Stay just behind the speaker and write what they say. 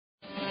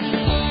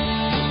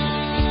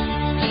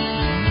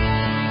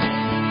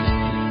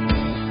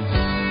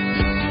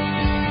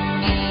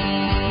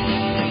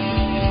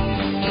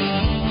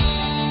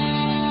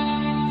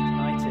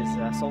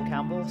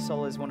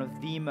one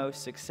of the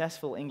most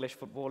successful English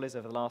footballers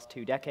over the last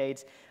 2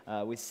 decades,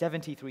 with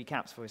 73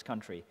 caps for his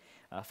country.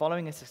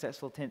 Following a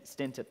successful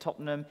stint at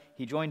Tottenham,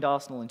 he joined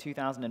Arsenal in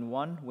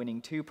 2001,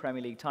 winning 2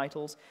 Premier League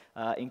titles,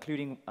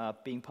 including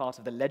being part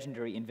of the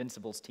legendary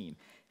Invincibles team.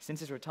 Since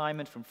his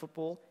retirement from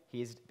football, he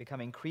has become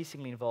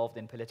increasingly involved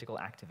in political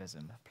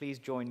activism. Please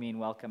join me in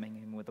welcoming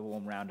him with a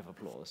warm round of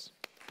applause.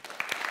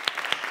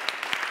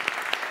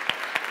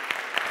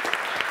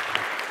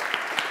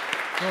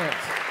 Right.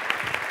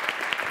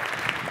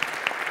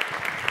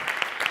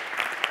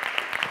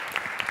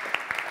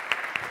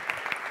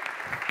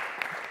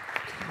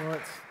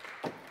 Right.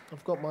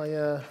 I've got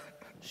my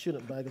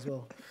student bag as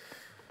well.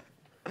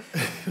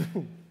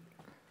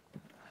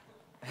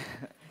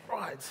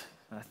 Right.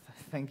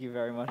 Thank you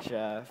very much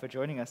for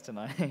joining us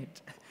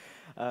tonight.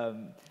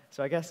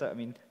 So I guess,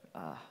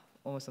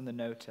 almost on the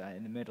note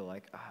in the middle,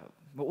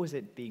 what was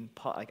it being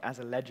part, as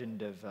a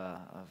legend of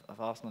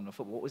Arsenal and of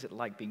football, what was it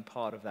like being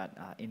part of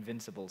that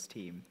Invincibles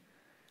team?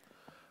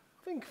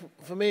 I think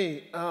for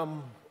me,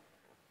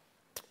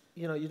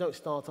 you don't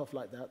start off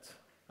like that.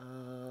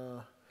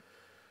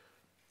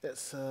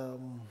 It's,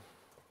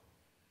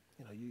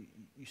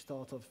 you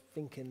start off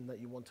thinking that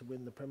you want to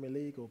win the Premier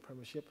League or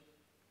Premiership,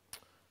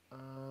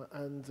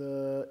 and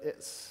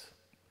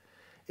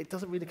it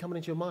doesn't really come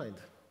into your mind.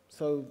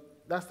 So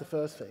that's the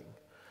first thing.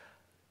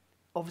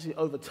 Obviously,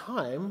 over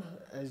time,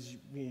 as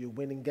you're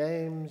winning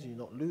games, you're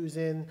not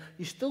losing,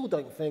 you still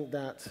don't think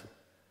that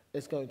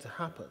it's going to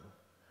happen.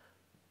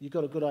 You've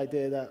got a good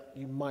idea that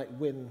you might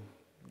win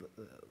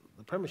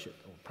the Premiership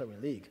or Premier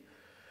League.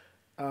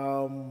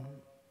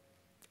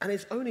 And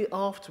it's only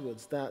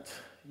afterwards that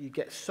you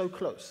get so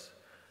close.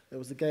 There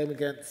was a game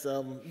against,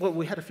 well,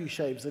 we had a few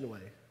shaves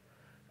anyway,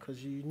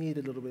 because you need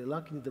a little bit of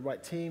luck, you need the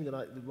right team, the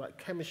right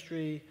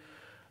chemistry,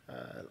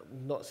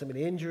 not so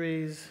many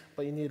injuries,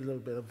 but you need a little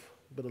bit of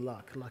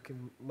luck, like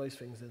in most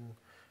things in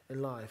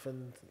life.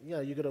 And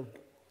you've got to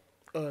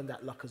earn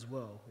that luck as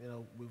well,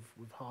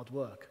 with hard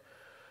work.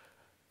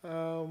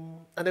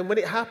 And then when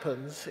it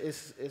happens,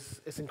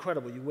 it's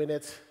incredible. You win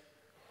it,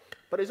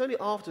 but it's only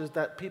afterwards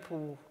that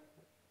people,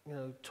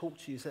 talk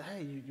to you, say,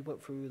 hey, you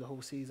went through the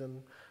whole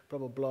season, blah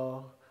blah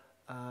blah,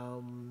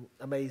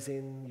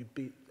 amazing. You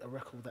beat a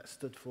record that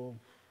stood for,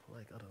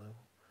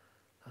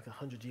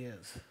 100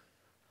 years.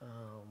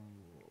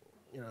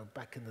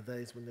 Back in the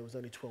days when there was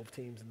only 12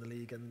 teams in the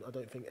league, and I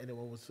don't think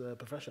anyone was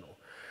professional.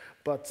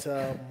 But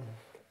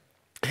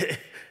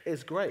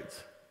it's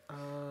great.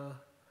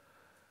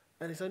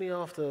 And it's only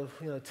after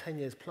 10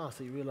 years plus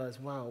that you realise,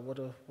 wow, what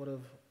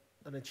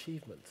an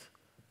achievement.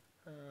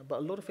 But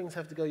a lot of things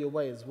have to go your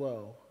way as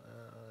well.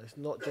 It's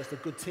not just a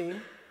good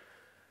team.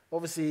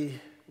 Obviously,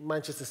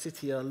 Manchester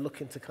City are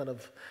looking to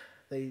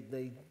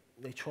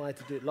they tried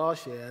to do it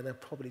last year, and they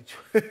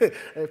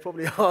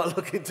probably are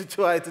looking to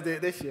try to do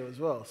it this year as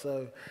well.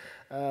 So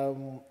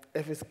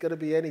if it's going to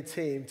be any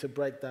team to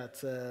break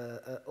that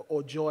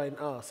or join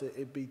us,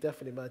 it'd be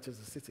definitely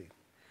Manchester City.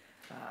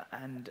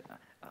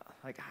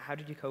 How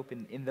did you cope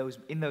in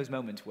those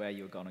moments where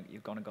you've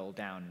gone a goal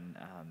down,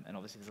 and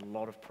obviously there's a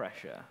lot of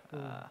pressure?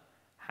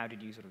 How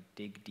did you sort of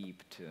dig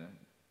deep to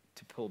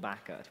pull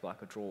back to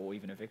a draw or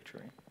even a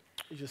victory?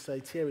 You just say,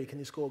 Thierry, can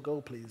you score a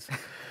goal, please?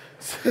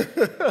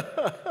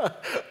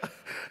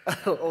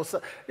 Or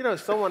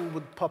someone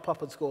would pop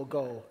up and score a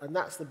goal, and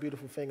that's the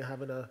beautiful thing of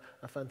having a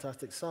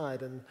fantastic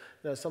side. And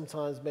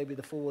sometimes maybe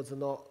the forwards are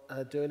not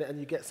doing it, and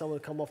you get someone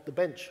to come off the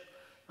bench,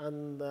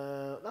 and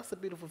that's the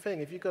beautiful thing.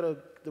 If you've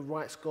got the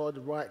right squad,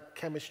 the right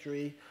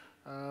chemistry,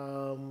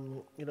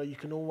 you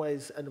can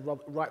always, and the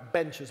right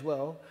bench as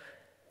well,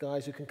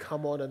 guys who can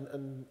come on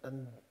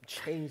and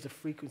change the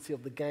frequency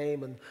of the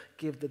game and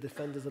give the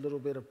defenders a little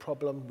bit of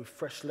problem with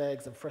fresh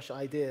legs and fresh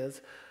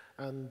ideas,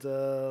 and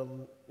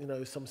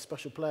some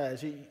special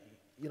players.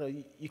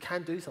 You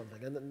can do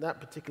something, and in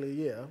that particular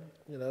year,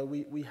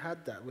 we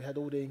had that. We had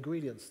all the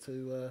ingredients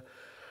to,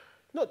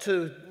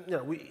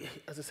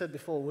 as I said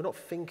before, we're not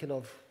thinking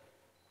of,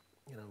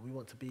 we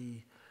want to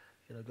be,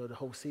 go the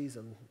whole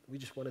season. We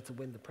just wanted to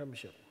win the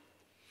Premiership.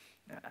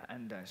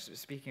 And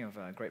speaking of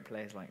great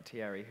players like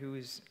Thierry, who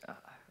was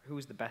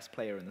the best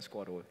player in the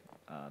squad, or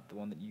the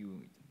one that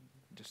you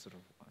just sort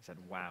of said,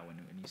 wow, when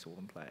you saw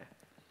them play?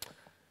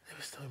 There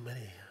were so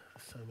many.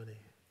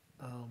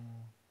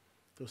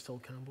 There was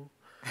Campbell,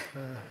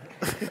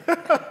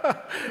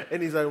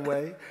 in his own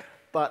way.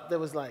 But there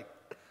was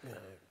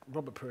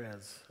Robert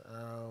Perez,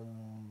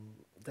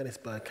 Dennis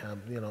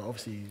Bergkamp,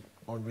 obviously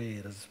Henry,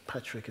 there's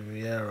Patrick and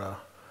Vieira,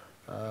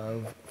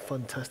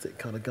 fantastic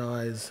kind of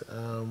guys,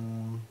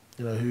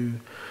 who,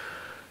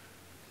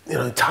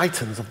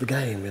 titans of the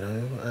game,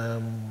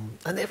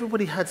 and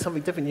everybody had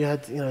something different. You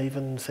had,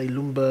 even say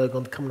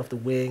Lundberg coming off the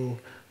wing,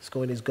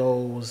 scoring his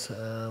goals.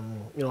 I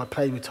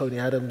played with Tony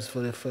Adams for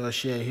the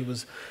first year. He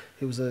was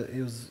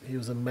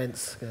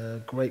immense,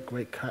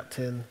 great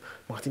captain.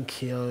 Martin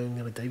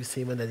Keown, David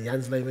Seaman, then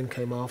Jens Lehmann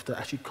came after.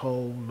 Ashley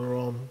Cole,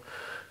 Laurent.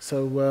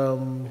 So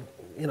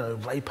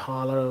Ray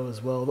Parlour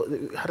as well.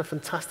 We had a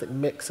fantastic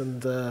mix,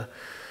 and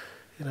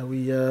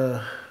we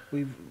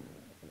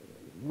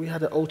we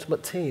had an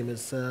ultimate team.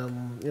 It's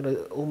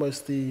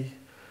almost I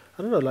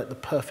don't know, like the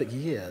perfect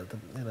year,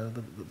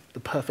 the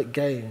perfect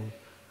game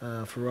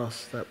for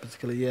us that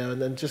particular year.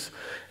 And then it's just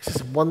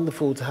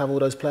wonderful to have all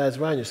those players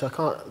around you. So I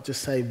can't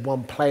just say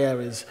one player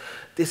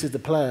this is the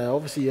player.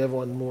 Obviously,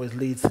 everyone always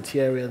leads to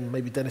Thierry and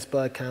maybe Dennis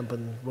Bergkamp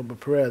and Robert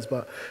Perez,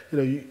 but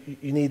you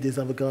need these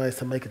other guys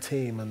to make a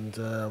team, and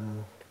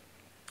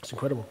it's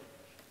incredible.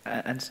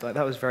 And so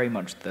that was very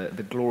much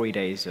the glory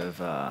days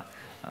of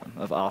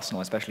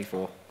Arsenal, especially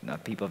for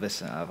people of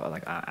this,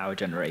 like our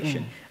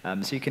generation.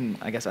 So you can,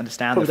 I guess,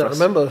 understand. Probably don't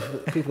remember.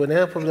 People in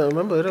here probably don't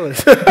remember, do we?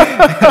 It's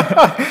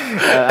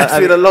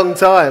been a long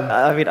time.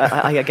 I mean,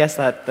 I guess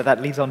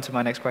that leads on to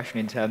my next question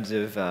in terms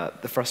of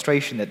the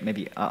frustration that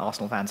maybe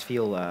Arsenal fans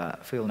feel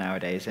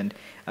nowadays. And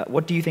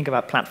what do you think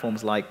about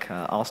platforms like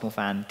Arsenal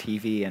Fan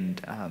TV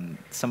and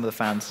some of the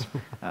fans,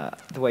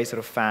 the way sort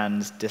of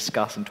fans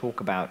discuss and talk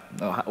about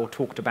or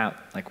talked about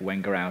like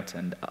Wenger out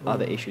and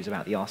other issues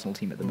about the Arsenal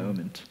team at the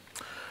moment?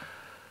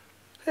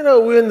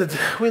 We're in the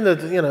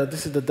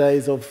this is the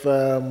days of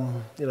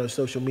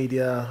social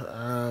media.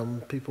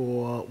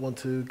 People want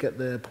to get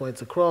their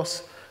points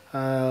across.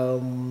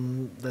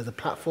 There's a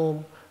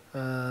platform.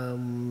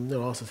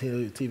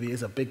 Arsenal TV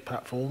is a big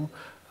platform.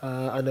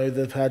 I know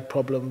they've had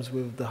problems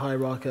with the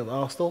hierarchy of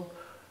Arsenal.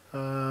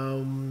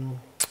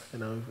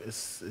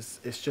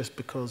 It's just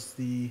because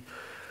the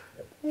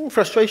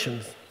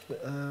frustrations.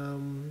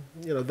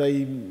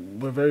 They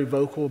were very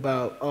vocal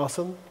about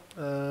Arsenal.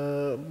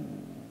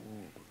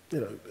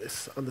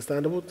 It's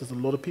understandable. There's a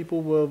lot of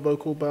people were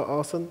vocal about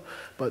Arsene,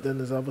 but then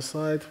the other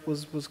side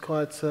was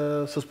quite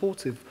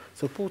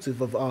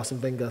supportive of Arsene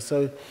Wenger.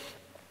 So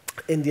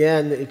in the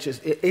end,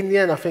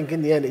 I think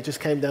it just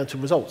came down to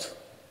results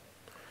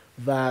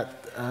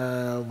that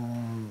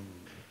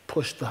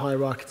pushed the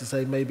hierarchy to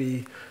say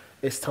maybe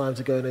it's time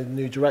to go in a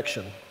new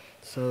direction.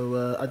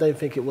 So I don't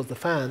think it was the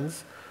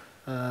fans.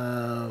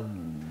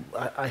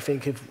 I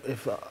think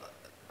if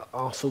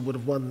Arsenal would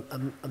have won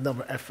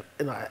another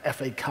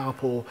FA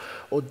Cup or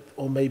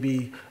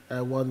maybe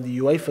won the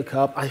UEFA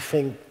Cup, I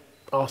think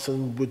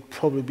Arsenal would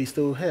probably be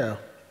still here,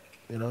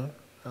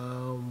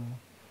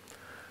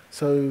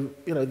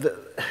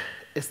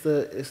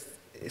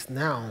 it's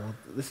now.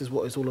 This is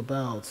what it's all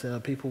about.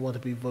 People want to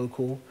be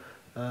vocal,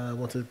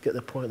 want to get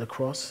their point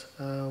across,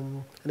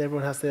 and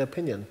everyone has their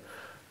opinion.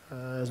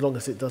 As long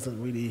as it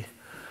doesn't really,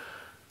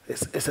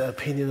 it's an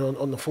opinion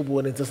on the football,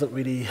 and it doesn't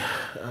really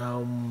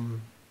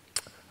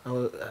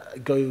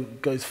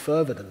goes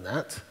further than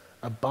that,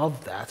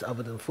 above that,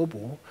 other than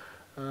football.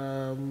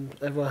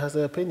 Everyone has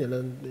their opinion,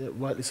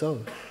 and rightly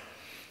so.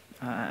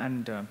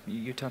 And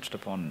you touched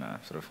upon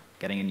sort of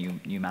getting a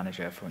new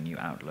manager for a new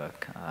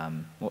outlook.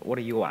 What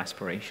are your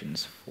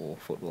aspirations for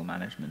football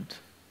management?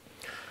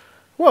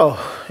 Well,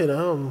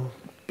 I'm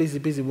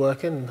busy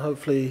working, and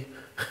hopefully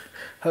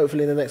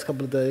in the next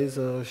couple of days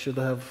I should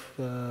have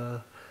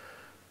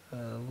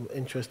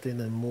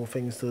interesting and more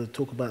things to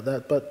talk about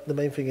that. But the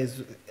main thing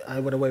is I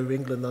went away with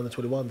England under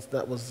 21s.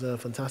 That was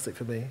fantastic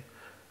for me.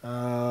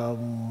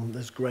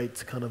 It's great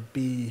to kind of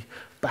be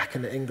back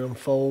in the England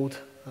fold.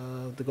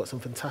 They've got some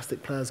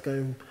fantastic players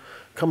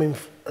coming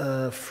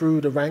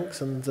through the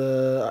ranks, and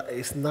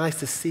it's nice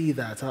to see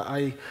that.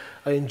 I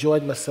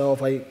enjoyed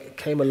myself. I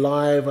came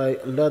alive. I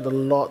learned a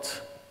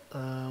lot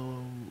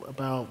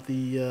about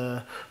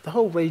the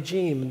whole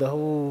regime, the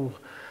whole.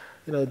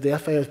 The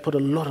FA has put a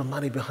lot of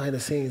money behind the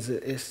scenes.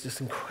 It's just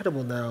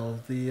incredible now.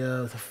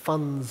 The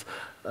funds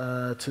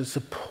to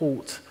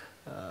support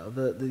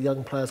the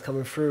young players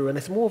coming through, and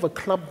it's more of a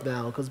club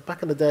now. Because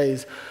back in the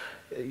days,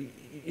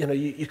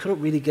 you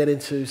couldn't really get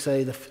into,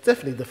 say,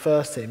 definitely the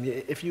first team.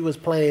 If you was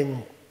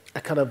playing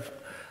a kind of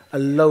a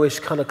lowish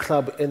kind of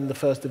club in the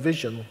first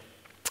division,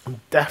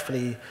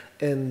 definitely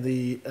in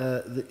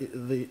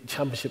the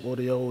championship or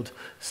the old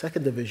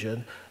second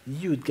division,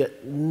 you would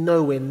get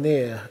nowhere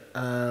near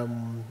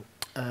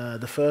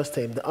the first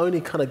team. The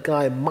only kind of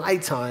guy in my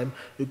time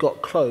who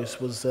got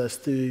close was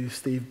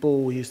Steve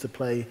Bull. He used to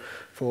play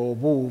for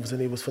Wolves, and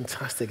he was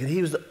fantastic. And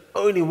he was the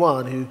only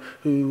one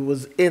who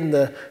was in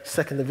the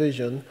second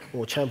division,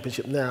 or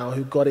championship now,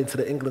 who got into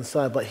the England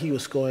side, but he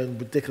was scoring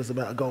ridiculous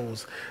amount of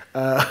goals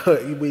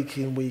week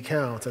in, week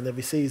out, and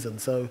every season.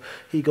 So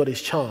he got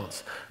his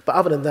chance. But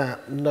other than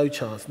that, no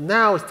chance.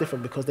 Now it's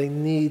different because they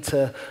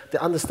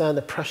understand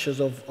the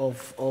pressures of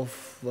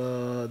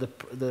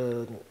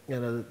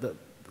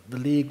the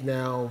league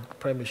now,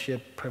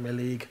 Premiership, Premier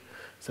League,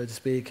 so to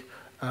speak.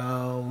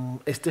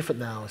 It's different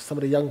now. Some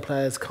of the young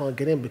players can't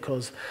get in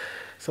because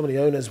some of the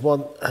owners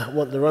want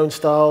their own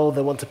style.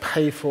 They want to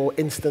pay for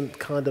instant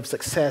kind of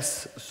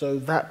success. So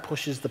that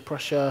pushes the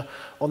pressure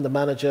on the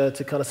manager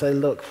to kind of say,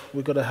 look,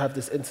 we've got to have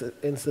this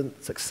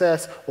instant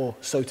success, or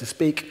so to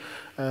speak.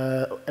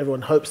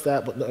 Everyone hopes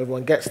that, but not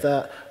everyone gets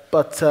that.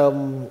 But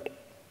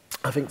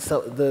I think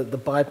the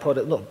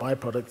byproduct, not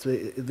byproduct,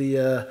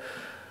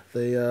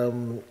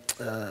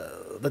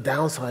 the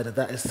downside of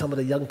that is some of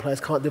the young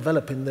players can't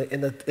develop in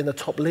the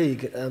top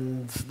league,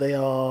 and they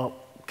are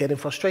getting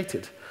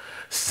frustrated.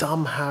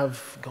 Some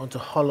have gone to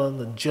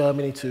Holland and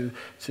Germany to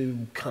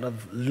kind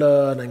of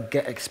learn and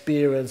get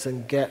experience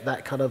and get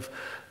that kind of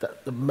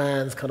the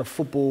man's kind of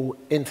football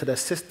into their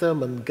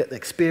system and get the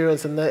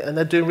experience, and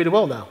they're doing really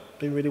well now,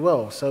 doing really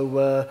well.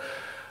 So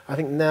I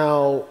think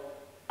now,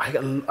 I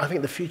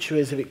think the future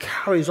is, if it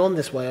carries on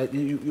this way,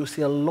 you'll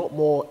see a lot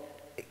more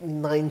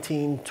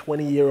 19,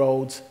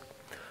 20-year-olds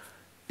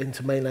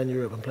into mainland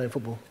Europe and playing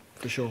football,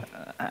 for sure.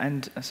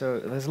 And so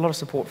there's a lot of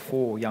support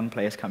for young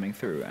players coming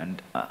through.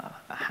 And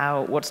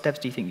what steps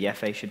do you think the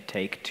FA should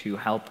take to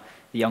help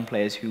the young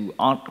players who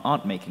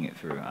aren't making it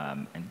through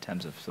in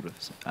terms of sort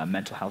of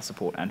mental health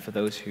support, and for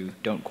those who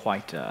don't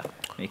quite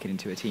make it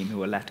into a team,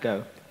 who are let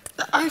go?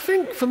 I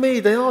think for me,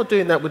 they are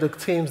doing that with the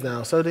teams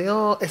now. So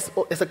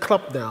it's a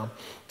club now.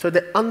 So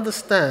they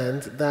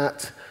understand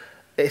that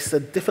it's a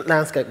different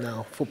landscape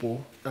now,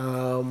 football,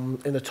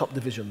 in the top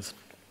divisions.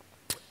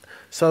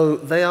 So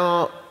they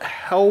are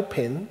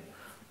helping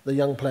the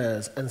young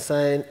players and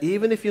saying,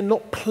 even if you're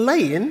not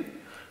playing,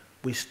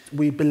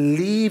 we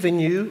believe in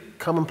you,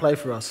 come and play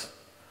for us.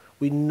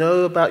 We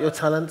know about your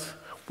talent.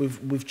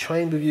 We've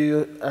trained with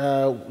you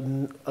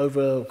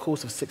over a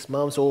course of 6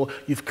 months, or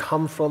you've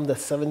come from the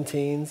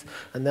 17s,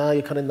 and now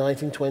you're kind of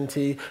 19,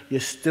 20.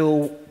 You're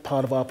still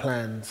part of our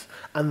plans,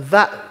 and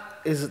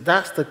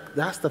that's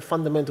the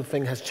fundamental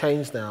thing has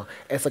changed now.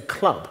 It's a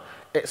club.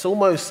 It's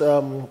almost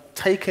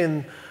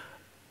taking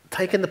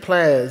the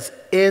players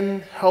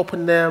in,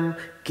 helping them,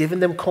 giving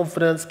them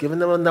confidence, giving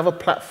them another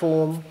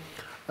platform.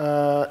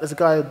 There's a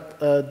guy,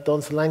 Don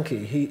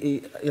Solanke.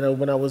 He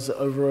when I was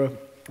over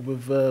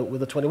with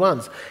the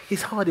 21s,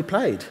 he's hardly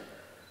played,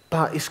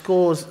 but he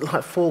scores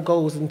like 4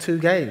 goals in 2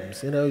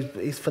 games.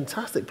 He's a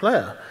fantastic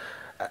player.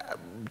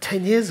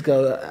 10 years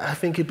ago, I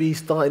think he'd be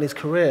starting his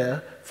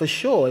career for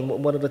sure in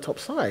one of the top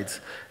sides.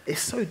 It's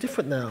so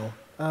different now.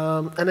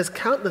 And there's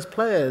countless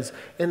players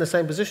in the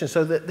same position.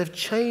 So they've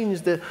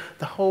changed the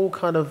whole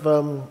kind of,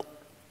 the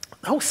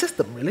whole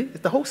system, really.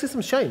 The whole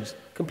system's changed,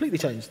 completely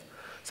changed.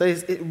 So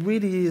it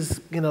really is,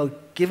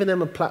 giving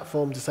them a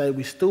platform to say,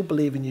 we still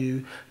believe in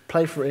you,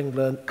 play for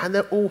England, and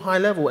they're all high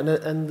level,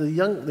 and the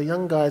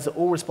young guys are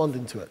all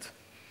responding to it.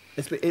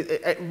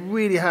 It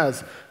really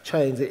has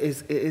changed. It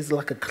is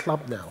like a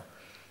club now.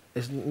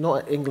 It's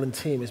not an England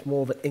team, it's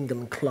more of an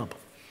England club.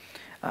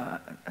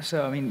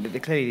 So, I mean,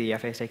 clearly the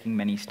FA is taking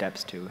many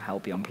steps to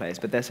help young players,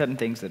 but there are certain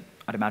things that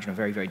I'd imagine are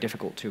very, very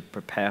difficult to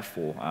prepare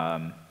for,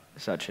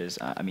 such as,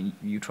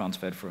 you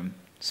transferred from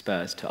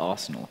Spurs to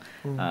Arsenal.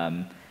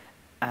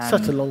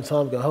 Such a long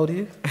time ago. How old are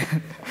you?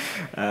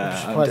 I'm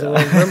surprised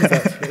everyone remembers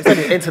that. It's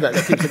only the internet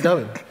that keeps it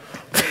going.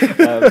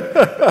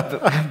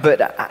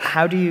 But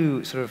how do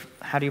you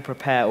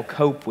prepare or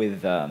cope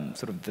with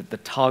sort of the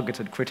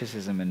targeted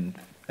criticism and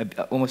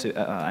almost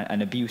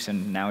an abuse,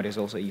 and nowadays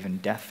also even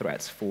death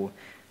threats for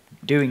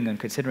doing and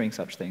considering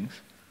such things?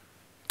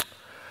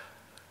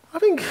 I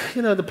think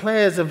the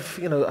players have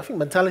I think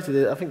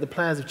mentality. I think the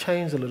players have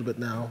changed a little bit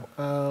now.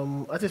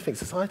 I just think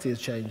society has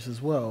changed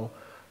as well.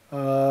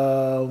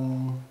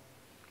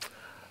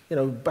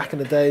 Back in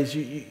the days,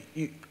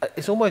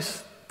 it's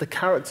almost the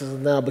characters are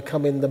now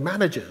becoming the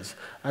managers,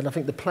 and I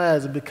think the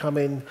players are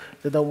becoming.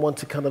 They don't want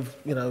to kind of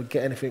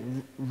get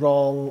anything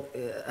wrong.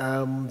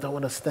 Don't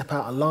want to step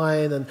out of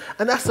line, and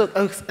that's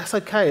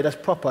okay. That's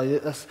proper.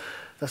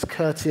 That's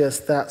courteous.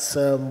 That's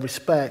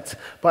respect.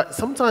 But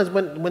sometimes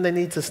when they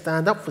need to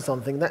stand up for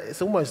something,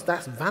 that's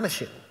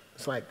vanishing.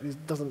 It's like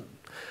it doesn't.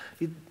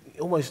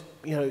 Almost,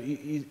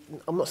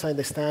 I'm not saying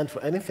they stand for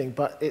anything,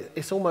 but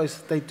it's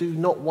almost they do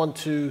not want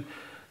to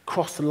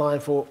cross the line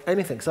for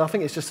anything. So I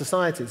think it's just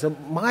society. So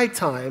my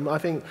time, I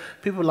think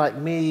people like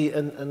me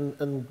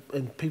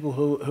and people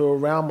who are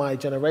around my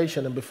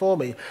generation and before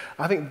me,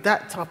 I think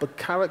that type of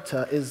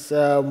character is,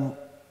 I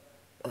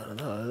don't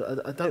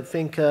know, I don't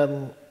think,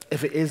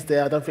 if it is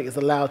there, I don't think it's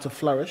allowed to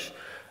flourish,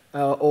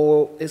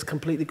 or it's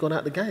completely gone out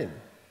of the game.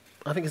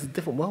 I think it's a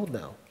different world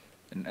now.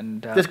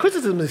 There's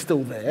criticism is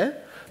still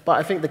there, but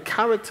I think the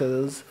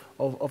characters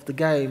of the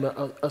game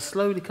are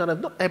slowly kind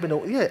of, not ebbing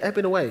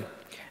away.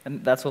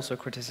 And that's also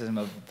criticism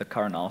of the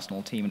current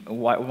Arsenal team.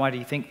 Why do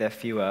you think there are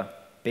fewer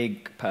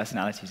big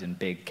personalities and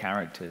big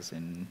characters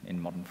in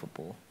modern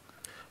football?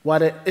 Why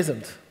there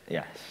isn't?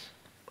 Yes.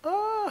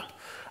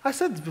 I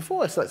said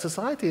before, it's like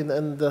society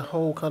and the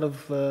whole kind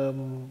of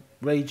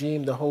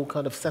regime, the whole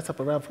kind of setup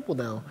around football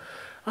now.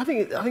 I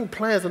think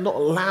players are not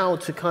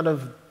allowed to kind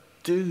of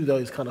do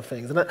those kind of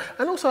things, and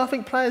also I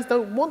think players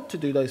don't want to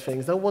do those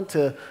things. They don't want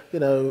to,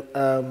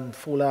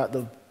 fall out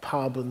the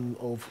pub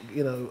or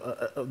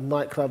a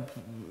nightclub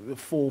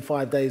 4 or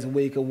 5 days a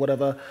week or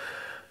whatever.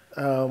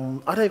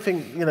 I don't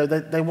think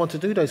they want to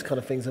do those kind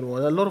of things anymore.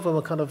 And a lot of them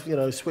are kind of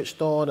switched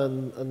on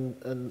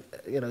and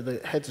their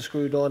heads are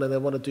screwed on and they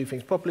want to do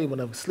things properly,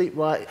 want to sleep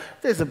right.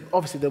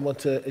 Obviously they want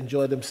to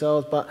enjoy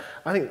themselves, but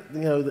I think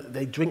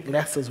they drink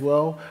less as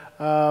well.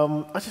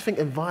 I just think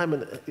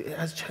environment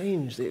has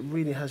changed. It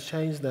really has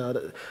changed now.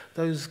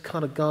 Those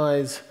kind of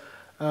guys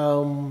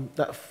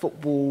that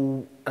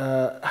football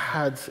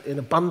had in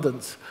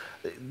abundance,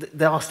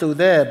 they are still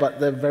there, but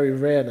they're very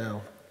rare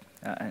now.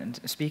 And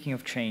speaking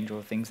of change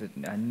or things that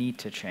need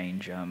to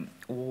change,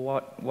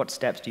 what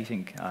steps do you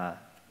think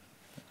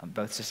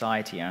both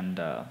society and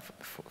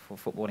for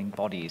footballing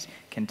bodies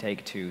can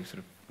take to sort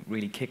of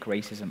really kick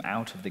racism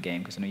out of the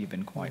game? Because I know you've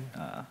been quite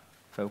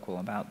vocal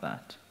about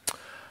that.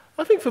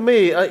 I think for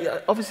me,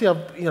 obviously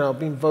I've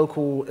been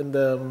vocal in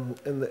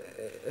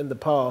the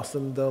past,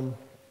 and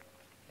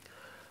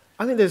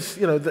I think there's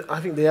I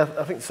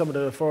think some of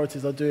the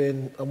authorities are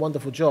doing a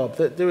wonderful job.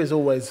 There is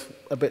always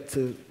a bit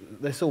to.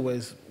 There's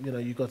always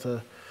you've got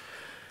to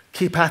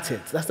keep at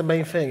it. That's the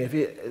main thing.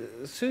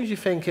 As soon as you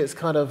think it's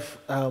kind of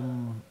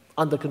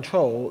under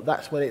control,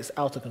 that's when it's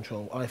out of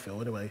control, I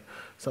feel, anyway.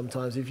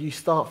 Sometimes if you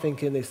start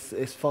thinking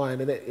it's fine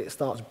and it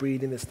starts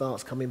breeding, it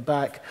starts coming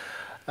back,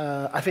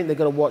 I think they've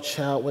got to watch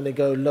out when they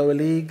go lower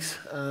leagues.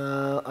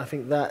 I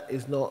think that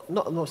is I'm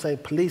not saying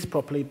police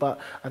properly, but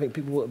I think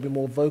people will be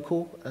more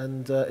vocal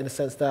and in a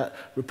sense that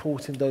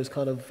reporting those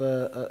kind of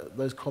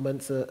those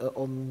comments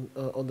on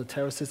the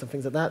terraces and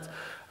things like that.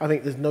 I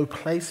think there's no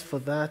place for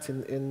that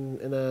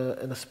in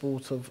a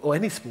sport or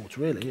any sport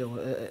really, or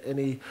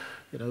any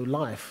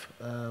life.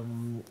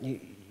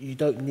 You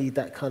don't need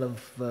that kind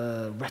of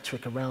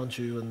rhetoric around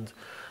you, and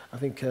I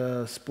think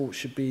sport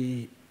should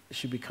be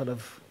kind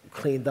of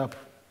cleaned up.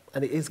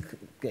 And it is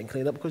getting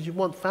cleaned up because you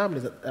want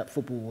families at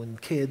football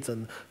and kids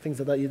and things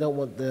like that. You don't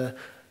want the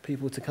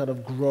people to kind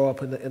of grow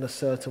up in a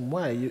certain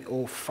way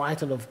or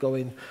frightened of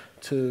going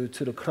to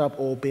the club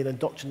or being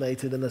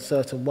indoctrinated in a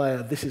certain way.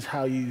 This is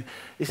how you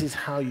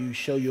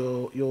show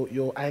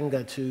your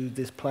anger to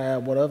this player,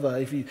 whatever.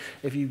 If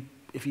you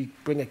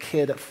bring a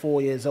kid at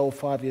 4 years old,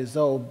 5 years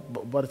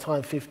old, by the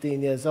time 15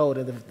 years old,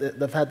 and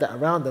they've had that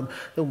around them,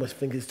 they almost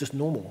think it's just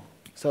normal.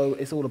 So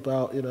it's all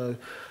about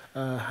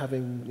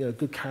having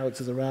good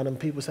characters around and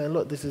people saying,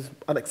 look, this is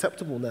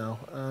unacceptable now.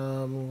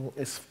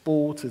 It's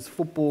sport, it's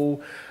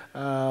football.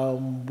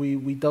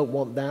 We don't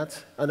want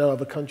that. I know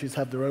other countries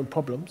have their own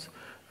problems,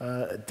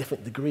 at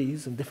different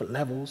degrees and different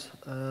levels.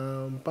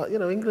 But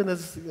England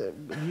has,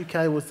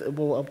 UK was.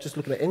 Well, I'm just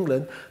looking at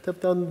England. They've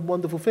done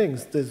wonderful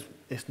things.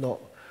 It's not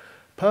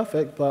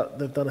perfect, but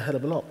they've done a hell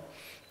of a lot.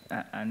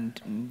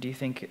 And do you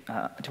think,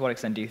 to what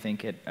extent do you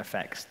think it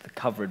affects the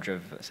coverage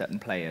of certain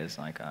players,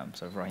 like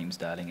sort of Raheem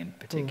Sterling in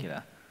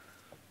particular?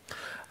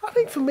 I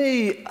think for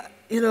me,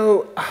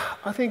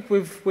 I think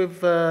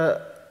with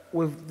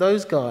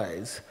those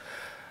guys,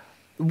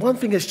 one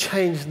thing has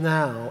changed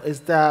now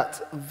is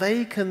that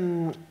they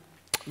can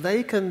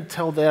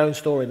tell their own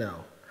story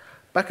now.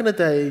 Back in the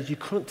days, you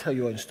couldn't tell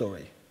your own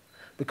story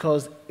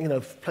because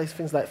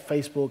things like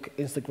Facebook,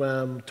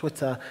 Instagram,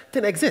 Twitter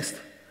didn't exist.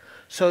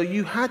 So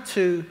you had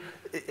to,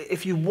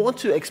 if you want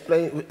to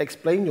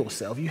explain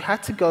yourself, you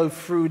had to go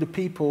through the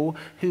people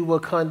who were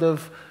kind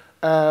of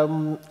they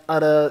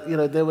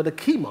were the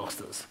key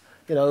masters.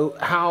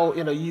 How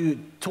you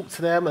talk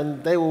to them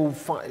and they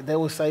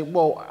will say,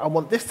 well, I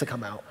want this to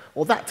come out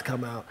or that to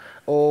come out,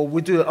 or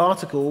we do an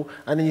article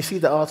and then you see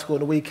the article on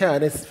the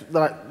weekend, it's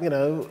like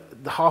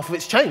half of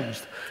it's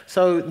changed.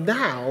 So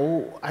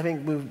now I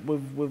think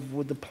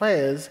with the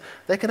players,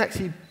 they can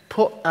actually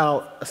put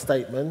out a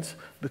statement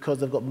because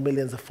they've got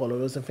millions of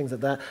followers and things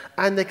like that,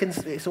 and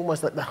it's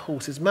almost like the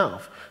horse's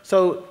mouth.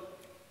 So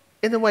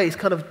in a way, it's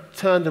kind of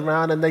turned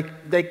around, and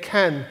they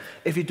can,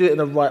 if you do it in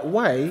the right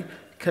way,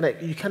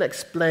 you can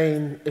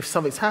explain if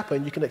something's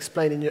happened. You can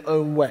explain in your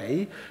own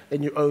way,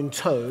 in your own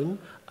tone,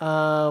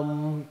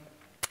 and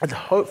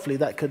hopefully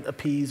that could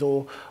appease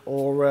or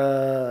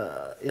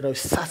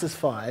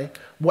satisfy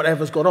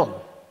whatever's gone on.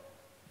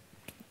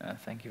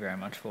 Thank you very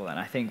much for that.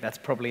 I think that's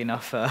probably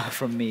enough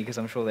from me, because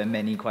I'm sure there are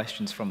many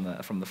questions from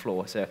the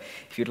floor. So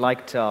if you'd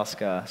like to ask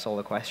Sol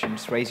a question,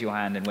 just raise your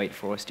hand and wait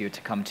for a steward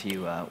to come to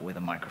you with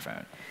a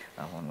microphone.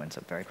 One went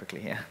up very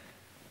quickly here.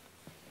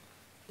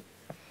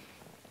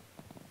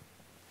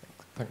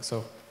 Thanks,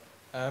 Sol.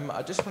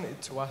 I just wanted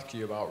to ask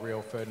you about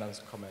Rio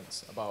Ferdinand's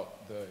comments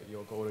about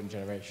your golden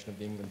generation of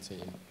the England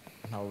team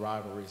and how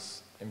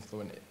rivalries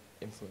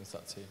influence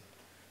that team.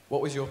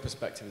 What was your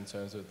perspective in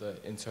terms of the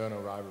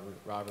internal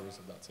rivalries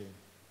of that team?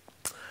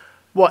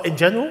 What, in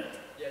general?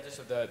 Yeah, just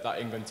of that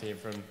England team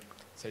from,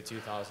 say,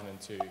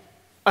 2002,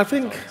 I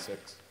think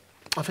 2006.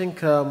 I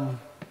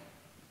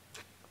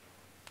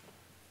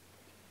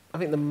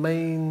think the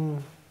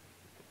main,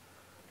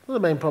 not the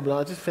main problem,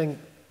 I just think,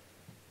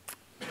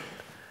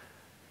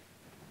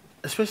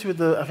 especially with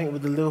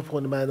the Liverpool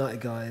and the Man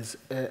United guys,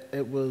 it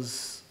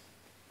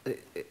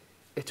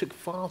took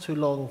far too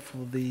long for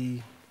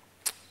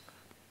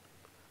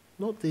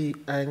not the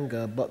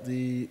anger, but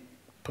the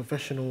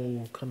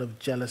professional kind of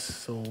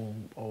jealous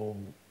or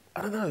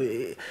I don't know.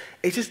 It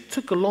just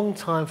took a long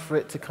time for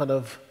it to kind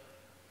of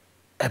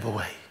ebb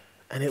away,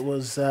 and it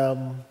was.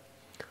 And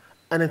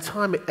in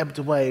time it ebbed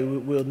away. We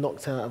were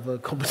knocked out of a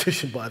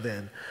competition by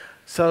then.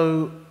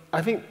 So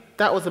I think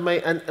that was the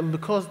main, and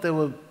because they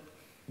were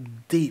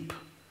deep,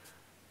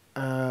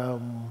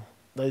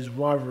 those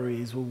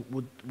rivalries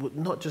would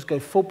not just go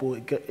football,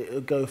 it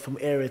would go from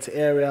area to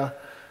area.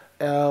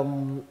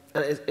 And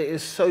it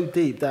is so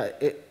deep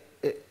that it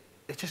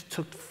just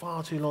took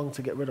far too long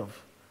to get rid of.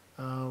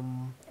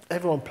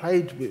 Everyone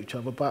played with each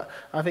other, but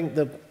I think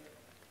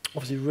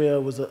obviously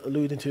Rio was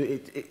alluding to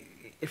it.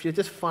 If you're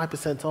just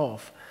 5%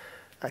 off,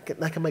 that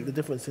can make the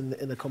difference in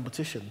the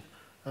competition.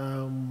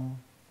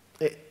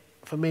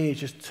 For me, it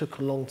just took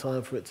a long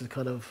time for it to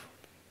kind of.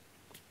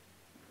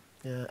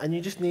 Yeah, and you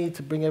just need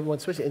to bring everyone,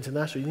 especially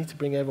international, you need to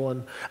bring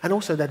everyone, and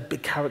also they had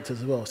big characters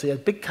as well. So you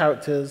had big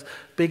characters,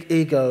 big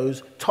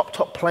egos,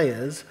 top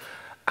players,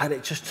 and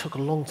it just took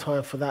a long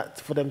time for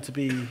them to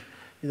be,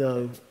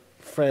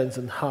 friends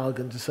and hug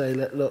and to say,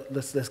 look,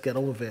 let's get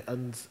on with it.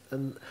 And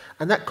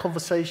that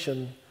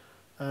conversation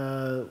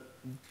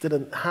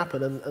didn't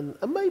happen.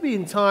 And maybe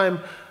in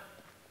time,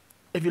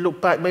 if you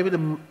look back, maybe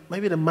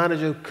the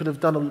manager could have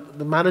done,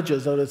 the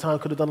managers over the time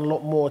could have done a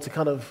lot more to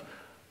kind of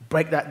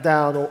break that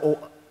down or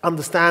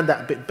understand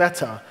that a bit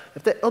better.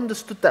 If they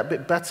understood that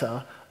bit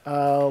better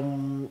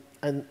and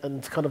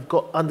kind of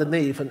got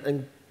underneath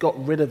and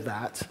got rid of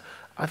that,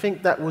 I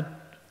think that would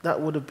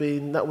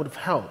have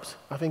helped.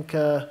 I think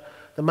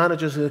the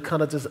managers who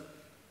kind of just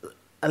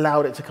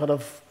allowed it to kind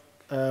of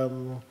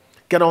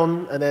get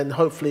on, and then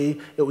hopefully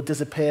it would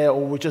disappear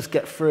or we'll just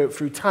get through it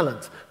through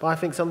talent. But I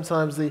think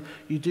sometimes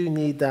you do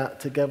need that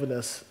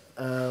togetherness,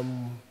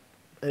 and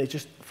it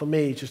just, for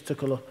me, it just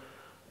took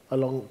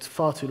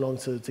far too long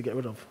to get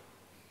rid of.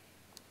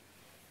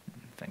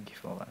 Thank you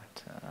for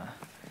that.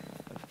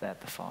 They're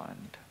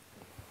defined.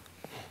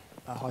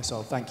 Hi,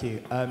 Sol. Thank you.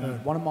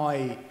 One of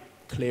my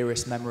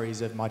clearest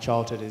memories of my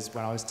childhood is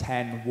when I was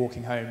 10,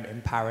 walking home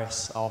in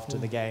Paris after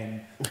the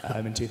game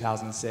in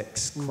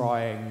 2006,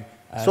 crying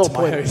to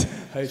my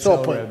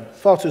hotel room.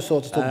 Far too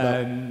sore to talk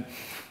about.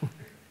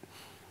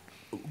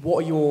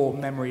 What are your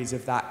memories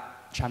of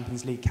that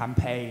Champions League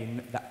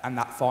campaign and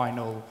that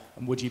final?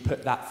 And would you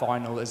put that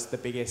final as the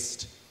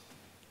biggest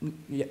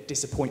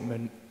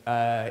disappointment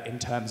in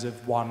terms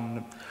of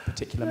one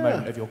particular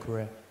moment of your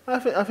career? I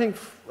think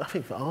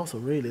for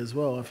Arsenal really as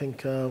well. I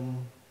think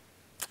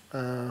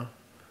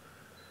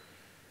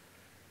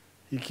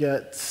you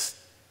get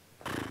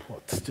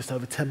just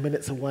over 10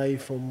 minutes away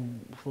from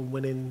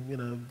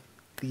winning,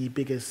 the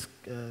biggest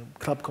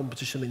club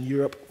competition in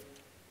Europe,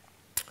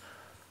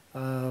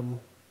 and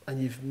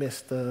you've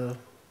missed a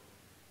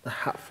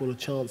hatful of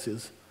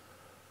chances,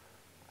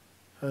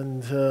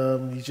 and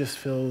you just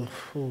feel,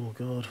 oh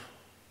God,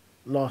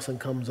 Larson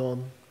comes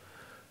on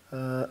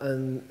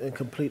and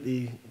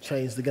completely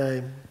changed the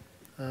game.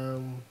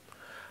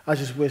 I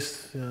just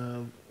wish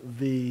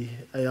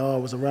VAR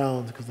was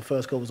around because the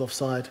first goal was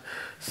offside.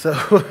 So,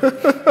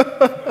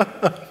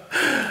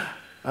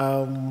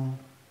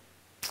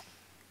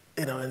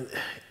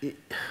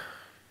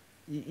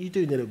 you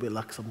do need a little bit of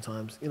luck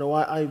sometimes.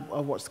 I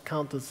watched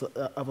countless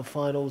other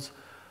finals,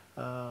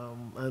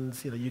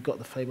 and you got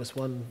the famous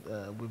one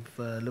with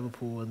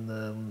Liverpool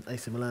and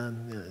AC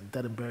Milan,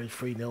 dead and buried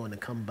 3-0 and then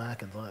come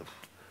back and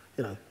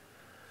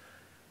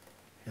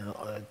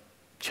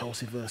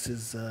Chelsea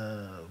versus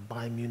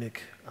Bayern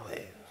Munich.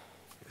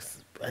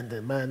 And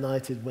then Man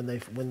United when they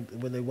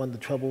won the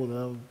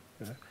treble,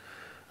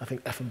 I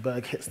think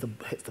Effenberg hits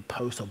the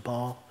post or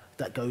bar,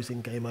 that goes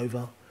in, game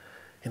over.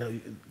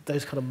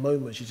 Those kind of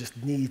moments you just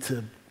need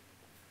to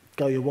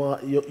go your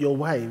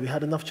way. We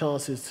had enough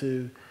chances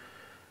to.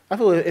 I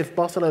thought if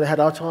Barcelona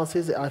had our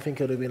chances, I think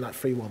it would have been like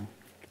 3-1.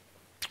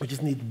 We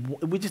just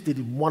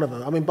needed one of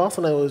them. I mean,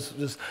 Barcelona was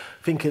just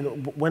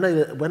thinking, when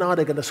are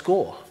they going to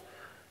score?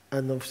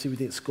 And obviously we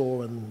didn't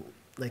score, and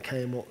they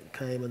came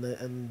and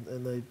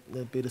they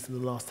beat us in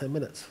the last 10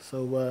 minutes.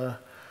 So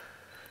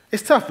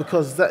it's tough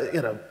because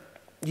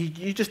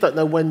you just don't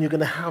know when you're going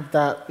to have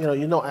that. You're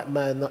not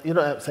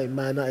at say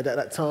Man United at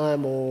that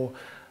time, or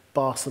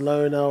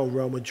Barcelona or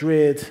Real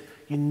Madrid.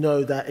 You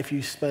know that if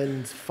you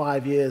spend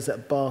 5 years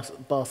at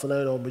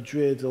Barcelona or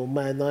Madrid or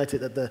Man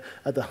United at the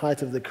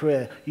height of their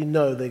career,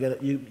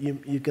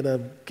 you're gonna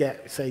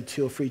get, say,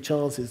 2 or 3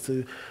 chances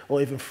to,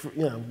 or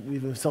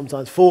even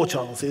sometimes 4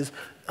 chances,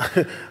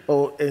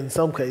 or in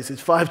some cases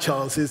 5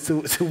 chances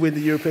to win the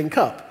European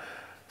Cup.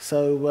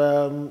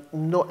 So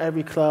not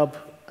every club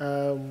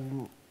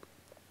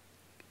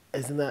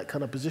is in that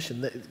kind of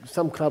position.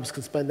 Some clubs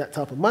can spend that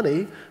type of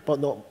money, but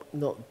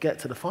not get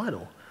to the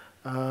final.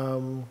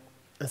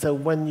 And so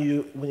when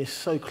you're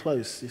so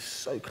close,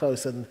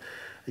 and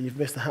you've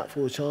missed a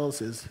hatful of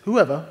chances.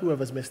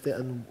 Whoever's missed it,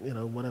 and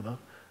whatever,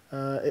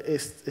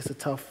 it's a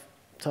tough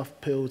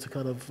pill to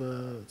kind of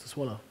to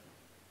swallow.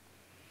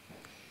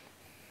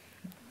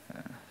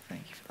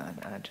 Thank you for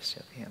that. Just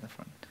here at the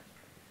front.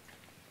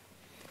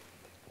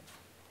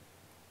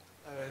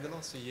 In the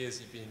last few years,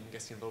 you've been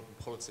getting involved in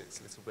politics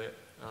a little bit,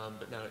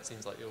 but now it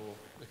seems like you're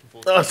looking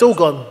forward to... Oh, it's all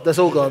gone. That's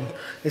all gone.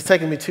 It's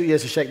taken me 2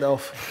 years to shake that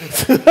off.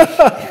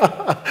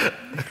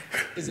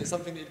 Is it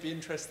something that you'd be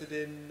interested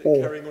in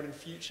carrying on in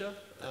future?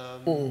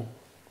 And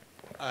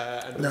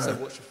also,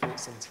 what's your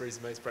thoughts on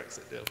Theresa May's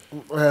Brexit deal?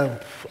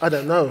 I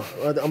don't know.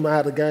 I'm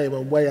out of the game.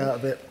 I'm way out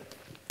of it.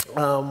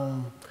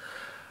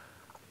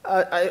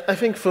 I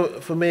think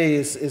for me,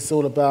 it's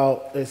all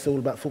about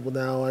football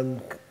now.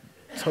 I'm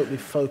totally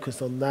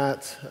focused on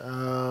that.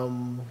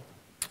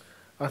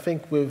 I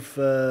think with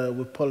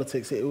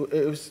politics,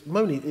 it's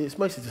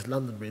mostly just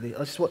London, really.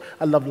 I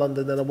love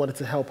London, and I wanted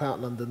to help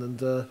out London,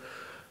 and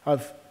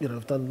I've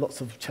done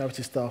lots of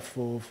charity stuff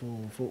for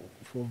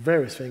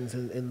various things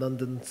in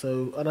London.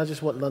 So, and I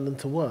just want London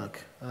to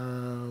work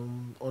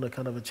on a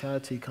kind of a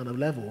charity kind of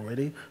level,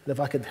 really. And if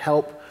I could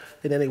help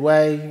in any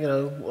way,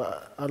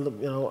 I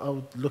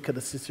would look at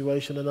the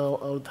situation and I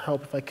would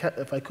help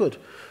if I could.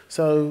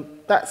 So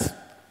that's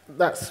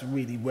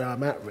really where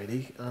I'm at,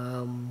 really.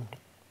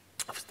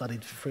 I've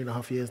studied for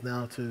 3.5 years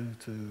now to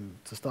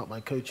start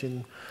my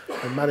coaching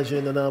and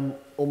managing, and I'm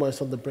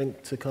almost on the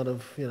brink to kind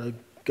of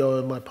go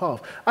on my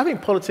path. I think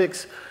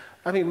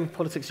with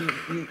politics,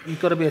 you've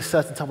got to be a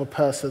certain type of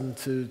person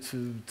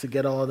to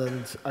get on,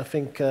 and I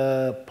think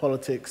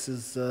politics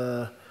is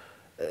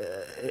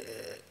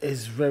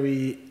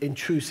very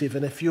intrusive.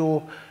 And if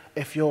you're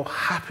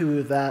happy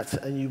with that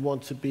and you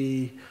want to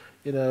be,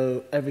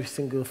 every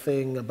single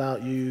thing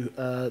about you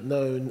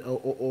known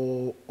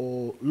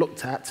or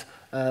looked at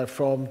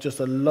from just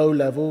a low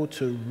level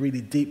to a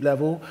really deep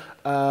level,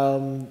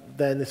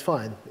 then it's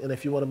fine. And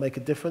if you want to make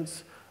a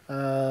difference,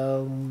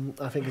 I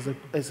think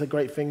it's a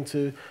great thing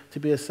to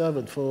be a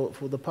servant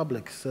for the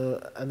public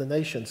and the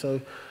nation. So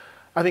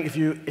I think if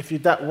you're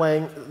that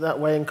way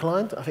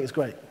inclined, I think it's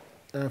great.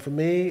 For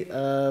me,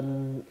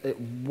 it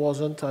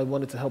wasn't. I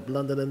wanted to help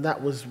London, and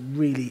that was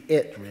really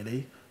it,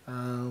 really.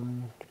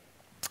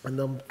 And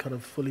I'm kind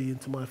of fully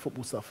into my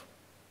football stuff.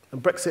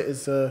 And Brexit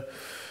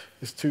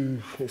is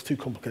too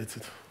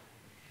complicated.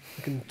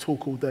 I can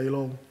talk all day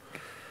long.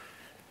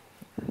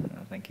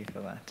 Thank you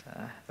for that.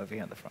 Over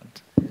here at the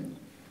front.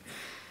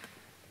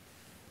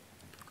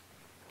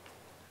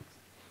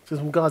 There's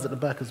some guys at the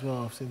back as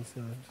well. I've seen.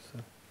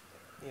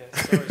 Yeah,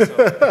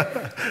 sorry.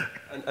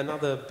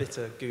 Another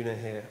bitter gooner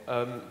here.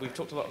 We've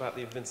talked a lot about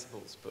the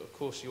Invincibles, but of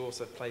course you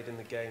also played in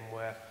the game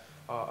where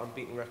our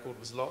unbeaten record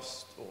was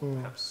lost, or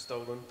perhaps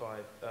stolen by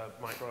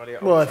Mike Riley.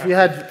 Well, if you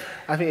had,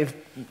 I think if,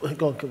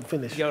 go on,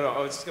 finish. Yeah, no, I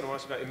was just going to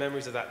ask you about your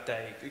memories of that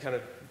day. Kind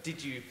of,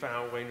 did you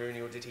foul Wayne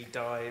Rooney or did he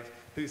dive?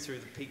 Who threw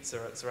the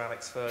pizza at Sir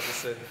Alex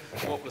Ferguson?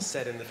 What was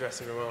said in the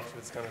dressing room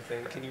afterwards, kind of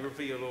thing? Can you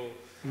reveal all?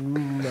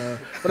 No,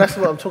 but that's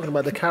what I'm talking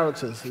about. The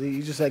characters.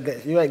 You just ain't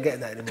getting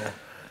that anymore.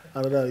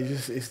 I don't know. It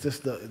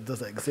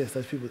doesn't exist.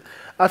 Those people.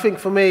 I think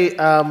for me,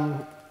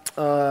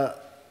 I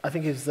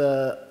think it's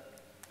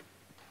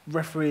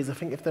referees. I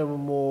think if they were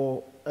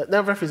more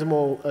now, referees are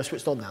more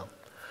switched on now.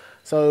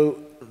 So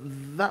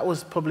that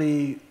was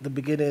probably the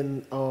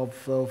beginning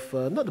of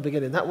not the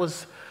beginning. That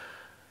was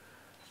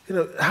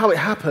how it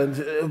happened.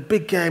 A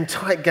big game,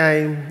 tight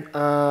game.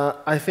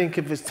 I think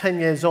if it's 10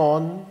 years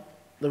on,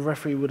 the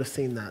referee would have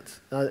seen that.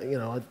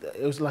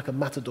 It was like a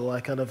matador. I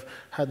kind of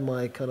had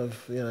my kind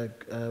of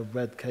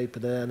red cape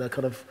there, and I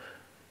kind of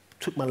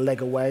took my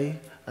leg away,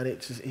 and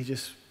he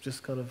just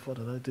kind of, I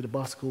don't know, did a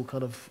basketball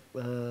kind of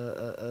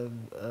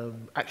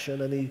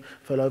action, and he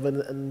fell over,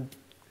 and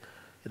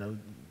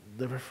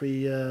the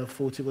referee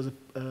thought it was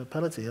a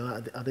penalty.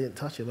 I didn't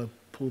touch him. I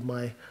pulled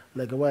my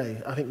leg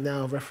away. I think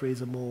now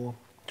referees are more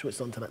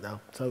switched on to that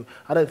now. So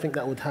I don't think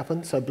that would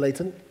happen so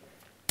blatant.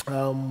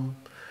 I'm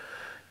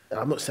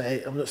not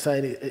saying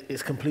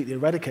it's completely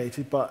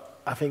eradicated, but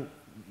I think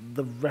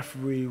the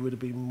referee would have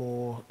been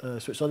more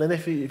switched on. And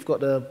if you've got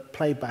the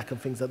playback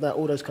and things like that,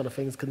 all those kind of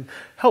things can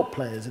help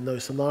players in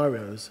those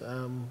scenarios.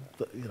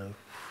 But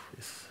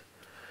it's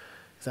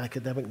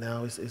academic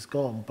now. It's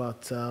gone.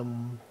 But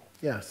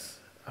yes,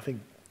 I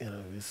think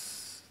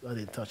I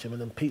didn't touch him.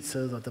 And then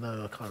pizzas, I don't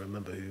know. I can't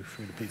remember who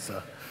threw the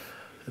pizza.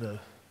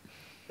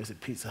 Is it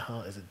Pizza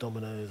Hut? Is it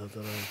Domino's? I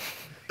don't know.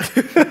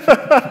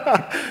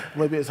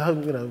 Maybe it's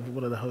home.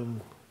 One of the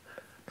home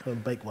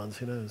baked ones.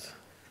 Who knows?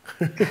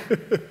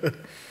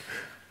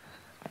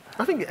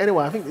 I think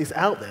it's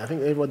out there. I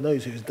think everyone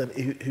knows who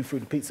threw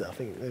the pizza. I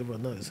think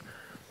everyone knows.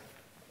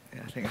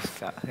 Yeah, I think it's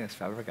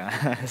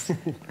Fabregas.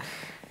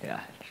 Yeah,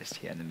 just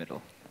here in the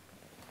middle.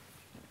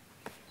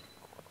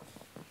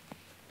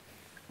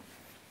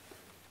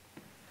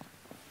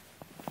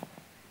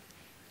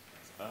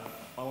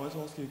 I wanted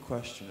to ask you a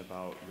question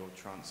about your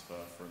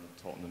transfer from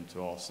Tottenham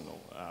to Arsenal.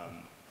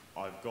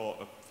 I've got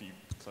a few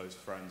close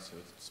friends who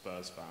are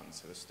Spurs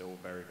fans who are still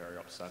very, very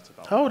upset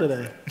about it. How old are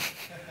they?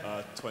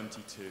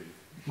 22.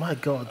 My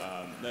God.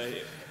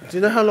 Do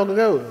you know how long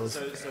ago it was?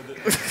 So this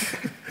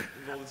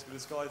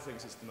guy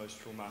thinks it's the most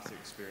traumatic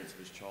experience of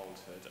his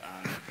childhood.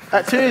 And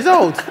at 2 years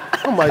old?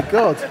 Oh my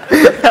God.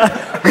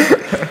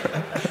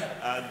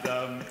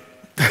 And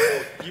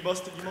you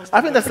must.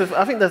 I think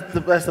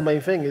that's the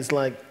main thing. Is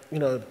like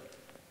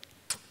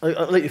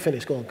I'll let you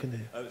finish. Go on,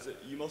 continue.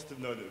 You must have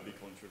known it would be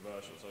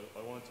controversial. So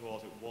I wanted to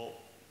ask,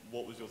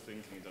 what was your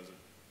thinking in terms of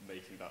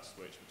making that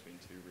switch between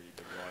two really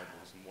big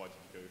rivals, and why did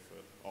you go for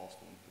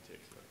Arsenal in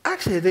particular?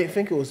 Actually, I didn't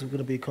think it was going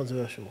to be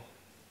controversial.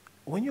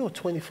 When you're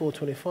 24,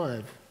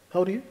 25, how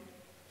old are you?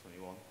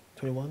 21.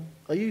 21.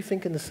 Are you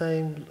thinking the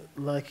same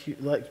like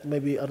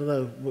maybe, I don't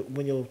know,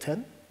 when you're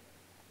 10?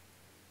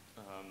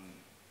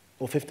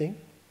 Or 15?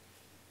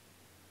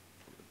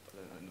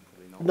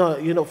 Probably not. No,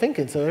 you're not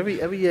thinking. So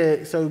every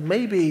year, so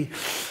maybe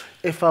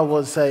if I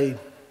was, say,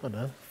 I don't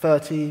know,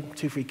 30,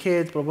 2, 3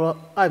 kids, blah, blah,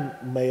 I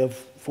may have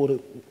thought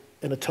it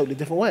in a totally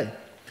different way.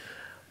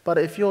 But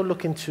if you're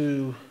looking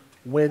to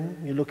win,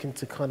 you're looking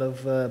to kind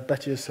of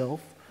better yourself,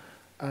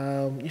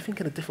 you think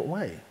in a different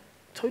way,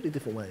 totally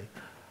different way.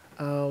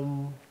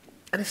 And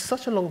it's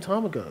such a long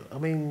time ago. I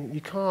mean,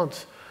 you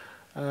can't...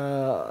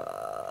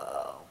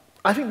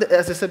 I think that,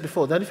 as I said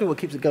before, the only thing that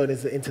keeps it going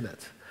is the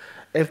internet.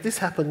 If this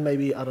happened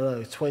maybe, I don't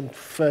know, 20,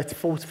 30,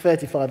 40,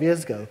 35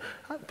 years ago,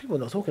 people are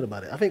not talking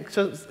about it. I think,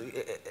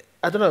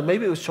 I don't know,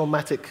 maybe it was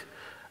traumatic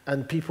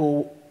and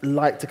people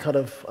like to kind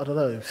of, I don't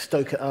know,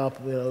 stoke it up,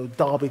 you know,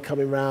 Derby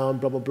coming round,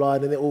 blah, blah, blah,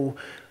 and then it all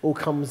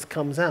comes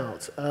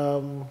out.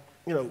 You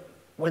know,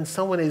 when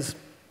someone is,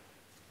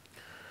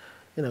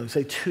 you know,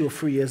 say 2 or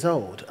 3 years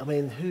old, I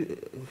mean, who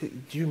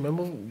do you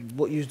remember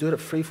what you was doing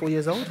at 3, 4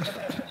 years old?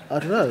 I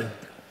don't know.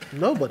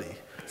 Nobody.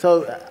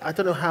 So I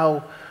don't know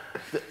how...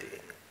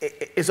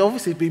 It's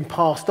obviously been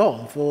passed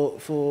on for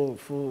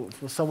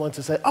someone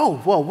to say, oh,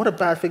 well, what a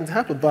bad thing to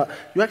happen, but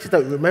you actually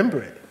don't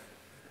remember it.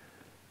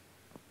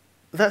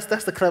 That's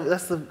the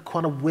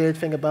kind of weird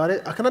thing about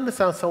it. I can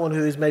understand someone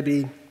who is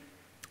maybe,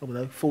 I don't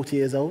know, 40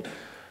 years old,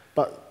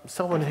 but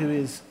someone who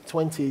is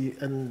 20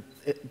 and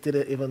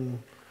didn't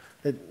even,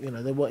 you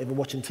know, they weren't even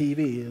watching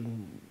TV,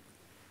 and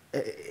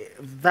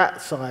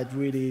that side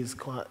really is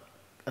quite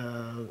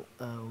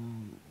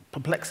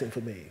perplexing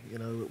for me, you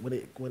know,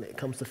 when it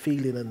comes to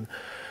feeling and,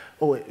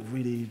 it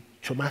really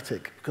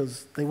traumatic,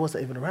 because they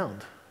wasn't even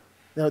around.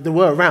 You know, they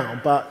were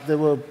around, but they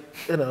were,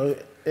 you know,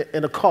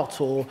 in a cot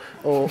or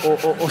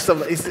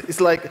something. It's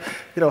like,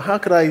 you know, how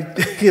could I,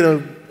 you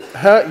know,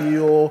 hurt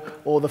you,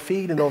 or the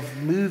feeling of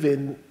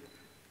moving,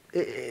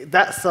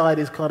 that side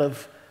is kind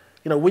of,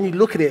 you know, when you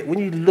look at it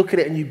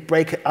and you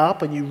break it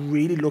up and you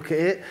really look at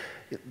it,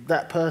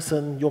 that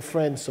person, your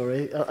friend,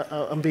 sorry,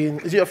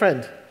 is it your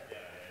friend?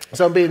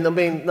 So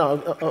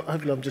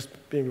hopefully I'm just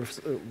being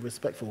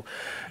respectful.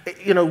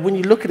 You know, when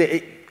you look at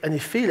it and you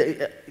feel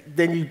it,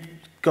 then you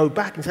go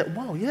back and say,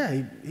 wow,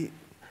 yeah,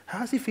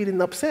 how's he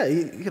feeling upset?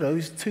 You know,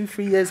 he's 2,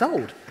 3 years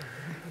old.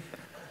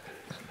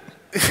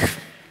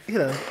 You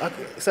know,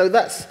 so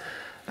that's,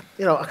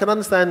 you know, I can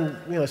understand,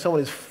 you know,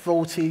 someone is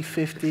 40,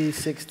 50,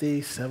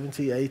 60,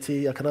 70,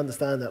 80, I can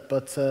understand that.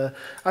 But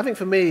I think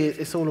for me,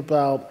 it's all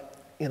about,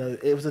 you know,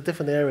 it was a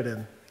different era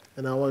then.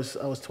 And I was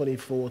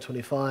 24,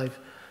 25.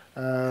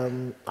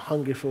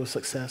 Hungry for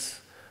success,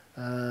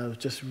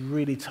 just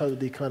really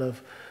totally kind of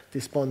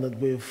despondent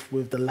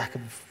with the lack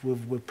of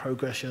with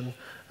progression,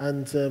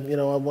 and you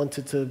know, I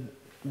wanted to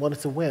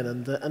win,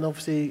 and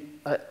obviously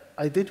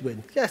I did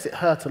win. Yes, it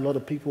hurt a lot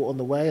of people on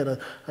the way,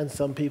 and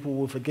some people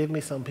will forgive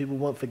me, some people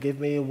won't forgive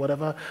me, and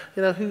whatever.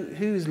 You know,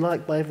 who's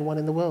liked by everyone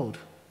in the world?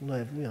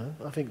 No, you know,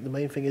 I think the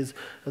main thing is,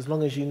 as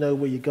long as you know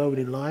where you're going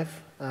in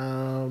life,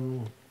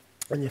 and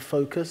you're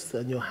focused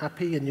and you're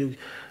happy and you're,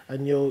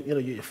 you know,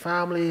 your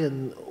family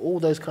and all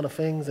those kind of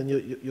things, and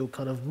you're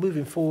kind of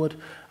moving forward.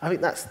 I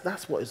think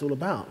that's what it's all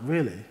about,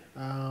 really.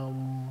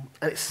 And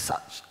it's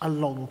such a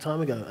long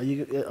time ago. Are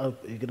you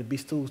going to be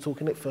still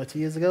talking it 30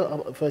 years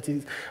ago?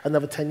 30,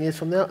 another 10 years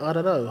from now? I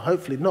don't know.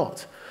 Hopefully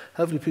not.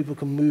 Hopefully people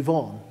can move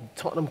on.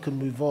 Tottenham can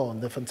move on.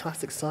 They're a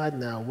fantastic side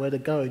now. Where they're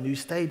going, new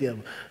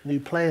stadium,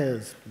 new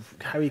players,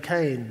 Harry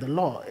Kane, the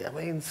lot. I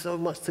mean, so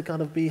much to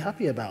kind of be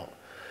happy about.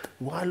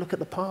 Why look at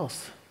the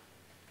past?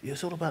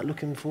 It's all about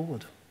looking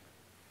forward.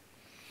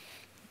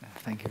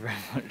 Thank you very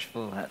much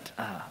for that.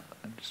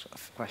 Just a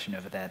question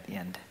over there at the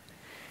end.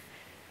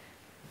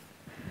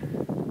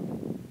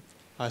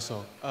 Hi,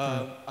 Sol.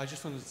 I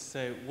just wanted to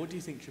say, what do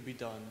you think should be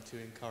done to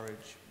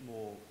encourage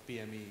more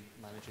BME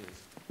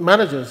managers?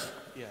 Managers?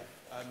 Yeah,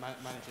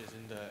 managers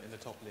in the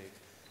top league.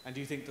 And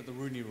do you think that the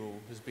Rooney Rule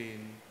has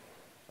been,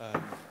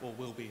 or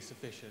will be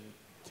sufficient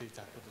to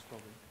tackle this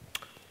problem?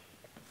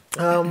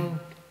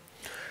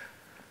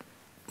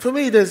 For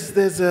me, this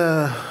is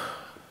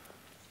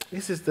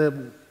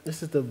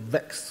the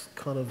vexed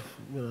kind of,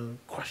 you know,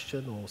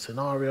 question or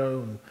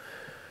scenario, and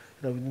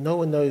you know, no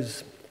one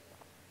knows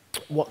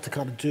what to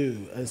kind of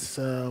do. As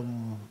you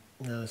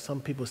know,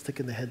 some people are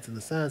sticking their heads in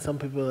the sand, some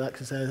people are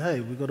actually saying, "Hey,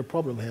 we've got a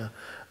problem here."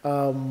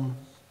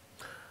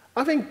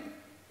 I think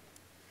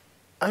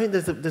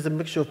there's a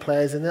mixture of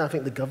players in there. I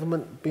think the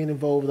government being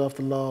involved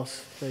after the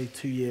last, say,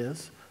 2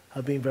 years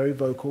have been very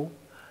vocal.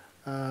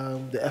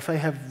 The FA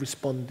have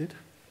responded.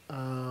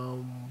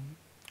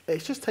 It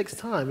just takes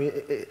time.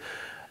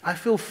 I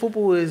feel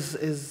football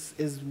is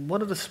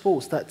one of the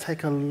sports that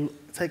take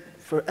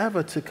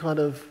forever to kind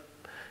of,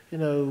 you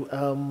know,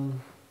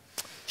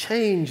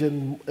 change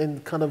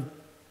and kind of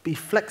be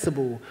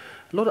flexible.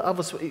 A lot of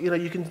other, you know,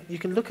 you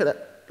can look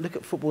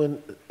at football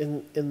in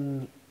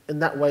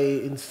that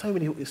way in so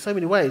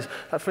many ways.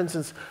 Like, for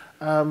instance,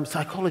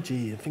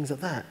 psychology and things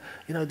like that.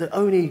 You know, they're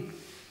only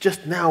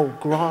just now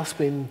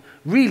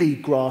really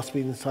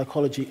grasping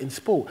psychology in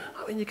sport.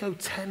 I mean, you go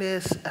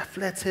tennis,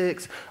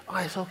 athletics,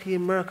 ice hockey,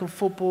 American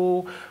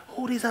football,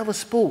 all these other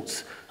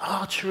sports,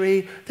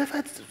 archery. They've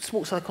had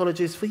sports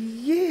psychologists for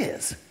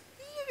years.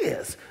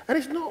 And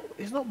it's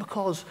not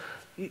because,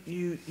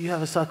 you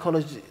have a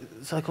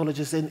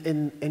psychologist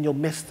in your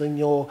midst, in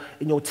your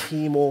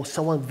team, or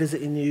someone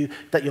visiting you,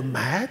 that you're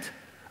mad.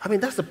 I mean,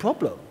 that's the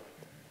problem.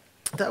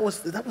 That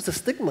was the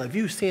stigma. If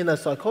you've seen a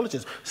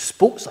psychologist,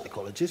 sports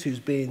psychologist, who's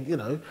been,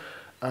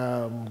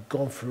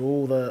 gone through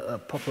all the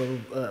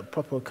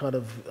proper kind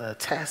of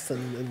tests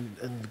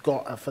and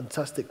got a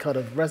fantastic kind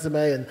of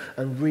resume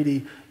and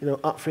really,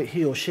 up for it,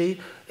 he or she,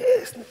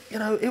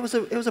 it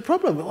was a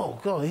problem. Oh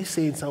God, he's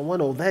seeing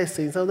someone, or they're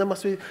seeing someone. They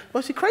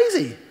must be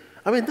crazy.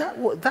 I mean,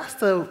 that's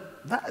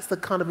the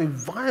kind of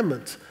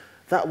environment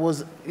that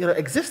was,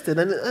 existing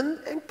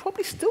and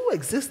probably still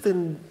exists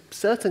in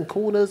certain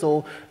corners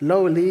or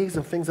lower leagues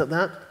and things like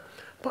that.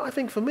 But I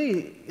think for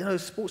me,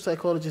 sports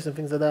psychologists and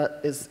things like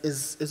that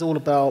is all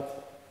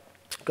about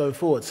going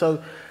forward.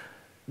 So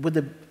with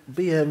the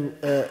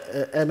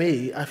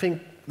BME, I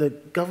think the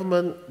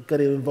government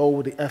getting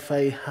involved with the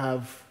FA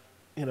have,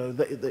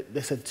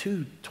 they said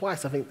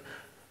twice, I think,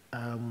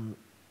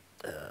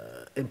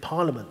 in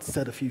Parliament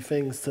said a few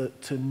things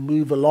to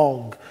move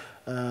along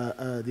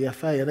the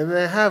FA, and then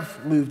they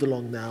have moved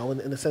along now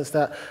in the sense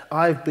that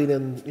I've been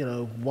in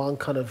one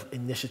kind of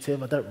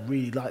initiative. I don't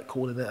really like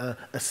calling it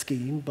a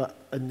scheme, but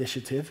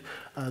initiative,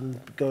 and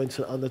going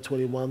to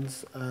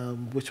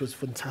under-21s, which was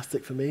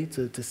fantastic for me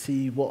to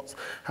see what's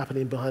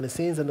happening behind the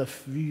scenes, and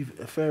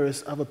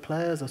various other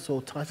players. I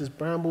saw Titus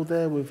Bramble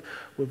there with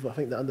I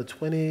think the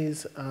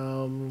under-20s.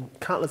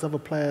 Countless other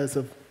players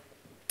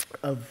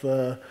have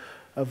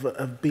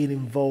been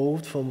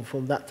involved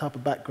from that type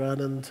of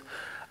background, and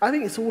I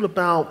think it's all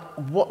about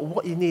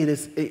what you need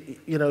is,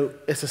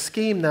 it's a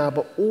scheme now,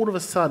 but all of a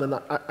sudden,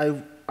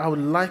 I would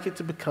like it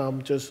to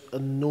become just a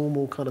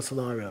normal kind of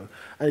scenario,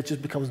 and it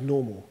just becomes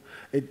normal.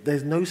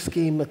 There's no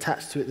scheme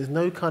attached to it. There's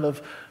no kind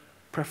of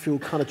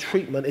preferential kind of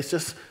treatment. It's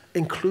just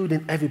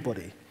including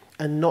everybody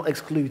and not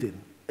excluding.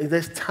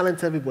 There's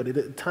talent everybody,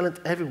 there's talent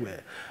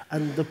everywhere,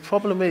 and the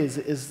problem is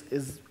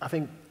I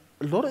think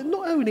a lot of,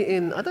 not only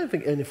in, I don't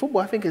think only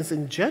football, I think it's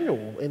in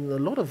general, in a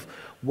lot of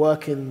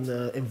working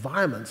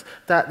environments,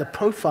 that the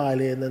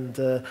profiling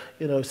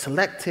and,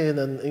 selecting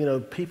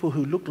and, people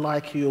who look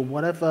like you or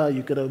whatever,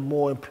 you're going to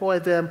more employ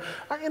them.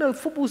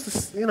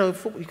 Football's,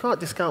 football, you can't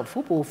discount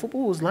football.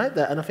 Football is like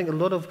that. And I think a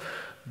lot of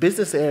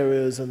business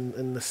areas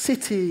and the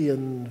city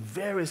and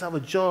various other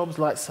jobs,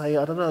 like, say,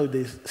 I don't know, the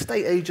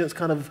estate agents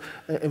kind of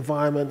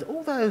environment,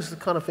 all those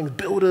kind of things,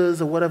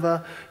 builders or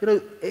whatever,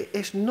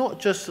 it's not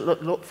just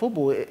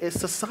football, it's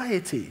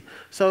society.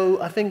 So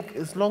I think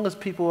as long as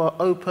people are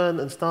open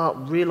and start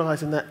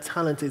realizing that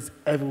talent is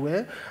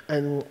everywhere,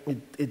 and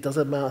it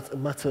doesn't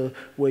matter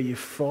where you're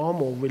from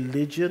or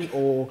religion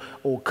or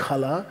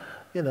color,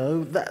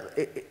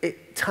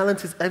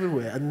 talent is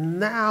everywhere. And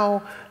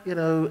now,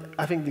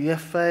 I think the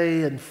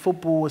FA and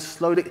football is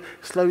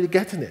slowly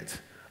getting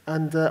it.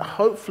 And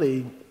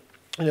hopefully,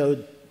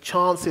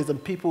 chances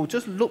and people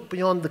just look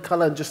beyond the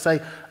colour and just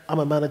say, I'm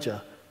a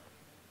manager.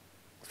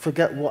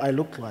 Forget what I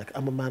look like,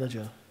 I'm a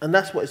manager. And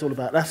that's what it's all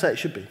about. That's how it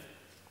should be.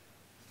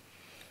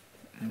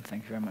 And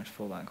thank you very much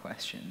for that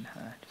question.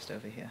 Just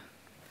over here.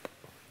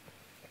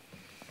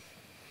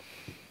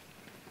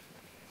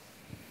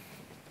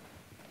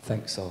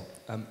 Thanks, Sol.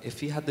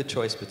 If you had the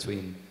choice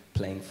between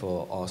playing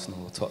for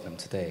Arsenal or Tottenham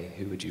today,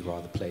 who would you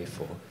rather play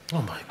for?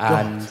 Oh my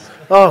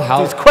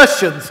God! These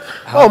questions!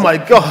 Oh my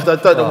God! I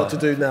don't know what to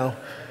do now.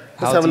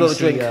 Let's have a little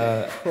drink.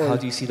 How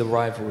do you see the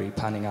rivalry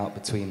panning out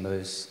between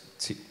those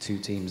two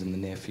teams in the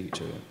near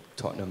future?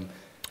 Tottenham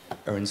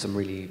are in some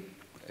really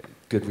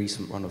good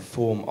recent run of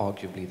form,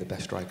 arguably the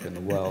best striker in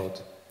the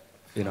world.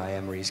 Unai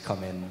Emery's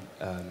come in,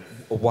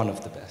 or one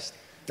of the best.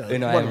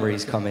 Unai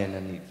Emery's come in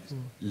and he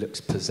looks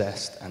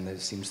possessed, and there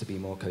seems to be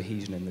more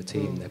cohesion in the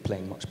team. They're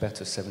playing much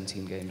better,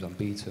 17 games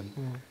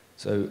unbeaten.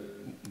 So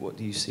what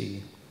do you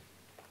see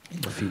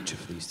in the future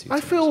for these two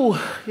teams? I feel,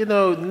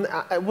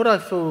 what I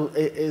feel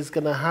is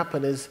going to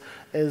happen is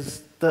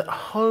that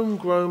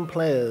homegrown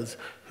players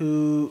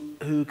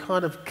who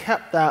kind of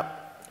kept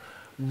that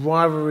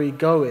rivalry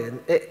going,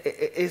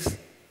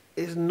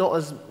 it's not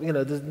as,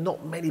 there's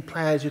not many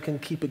players who can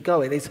keep it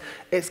going.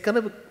 It's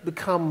going to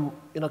become,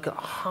 like a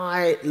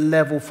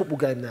high-level football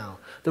game now.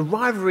 The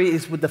rivalry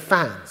is with the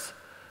fans.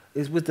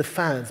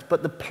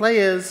 But the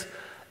players,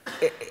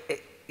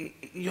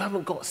 you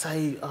haven't got,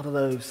 say, I don't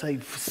know, say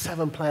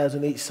 7 players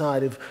on each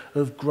side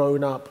who've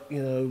grown up,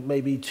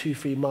 maybe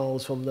 2-3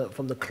 miles from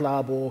the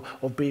club or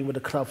been with the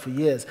club for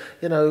years.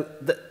 Some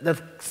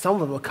of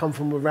them have come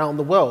from around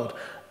the world.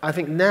 I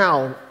think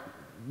now,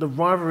 the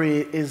rivalry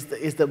is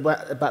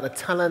about the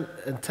talent,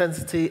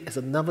 intensity. It's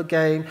another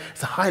game.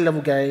 It's a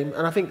high-level game.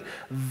 And I think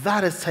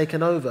that has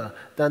taken over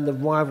than the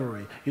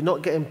rivalry. You're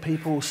not getting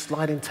people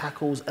sliding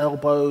tackles,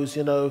 elbows,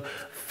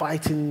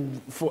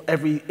 fighting for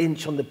every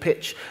inch on the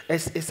pitch.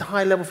 It's a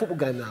high-level football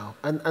game now.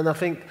 And I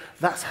think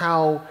that's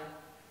how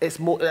it's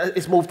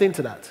morphed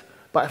into that.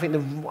 But I think the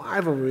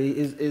rivalry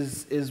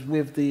is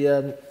with the,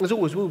 as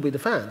always will be, the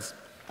fans.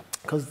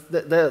 Because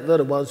they're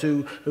the ones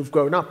who've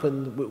grown up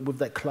with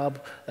their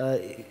club,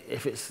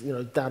 if it's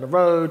down the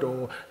road,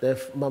 or their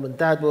mum and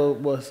dad were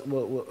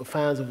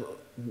fans of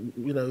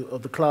you know,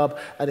 of the club,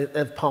 and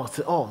have passed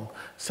it on.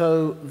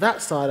 So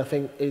that side, I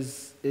think,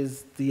 is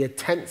the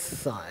intense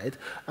side,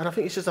 and I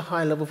think it's just a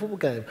high-level football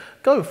game.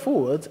 Going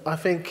forward, I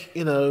think,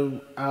 you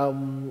know,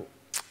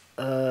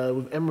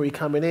 with Emery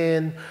coming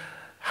in,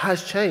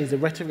 has changed. The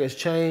rhetoric has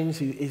changed.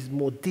 He's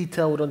more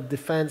detailed on the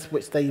defence,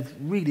 which they've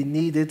really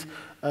needed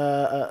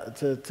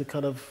to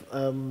kind of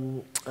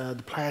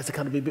the players to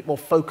kind of be a bit more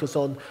focused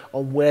on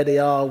where they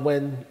are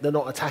when they're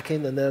not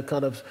attacking and they're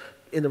kind of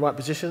in the right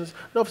positions.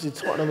 And obviously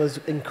Tottenham has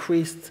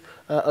increased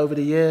over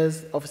the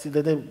years. Obviously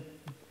they didn't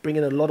bring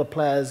in a lot of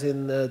players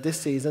in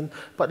this season,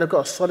 but they've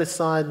got a solid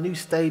side, new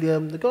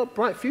stadium. They've got a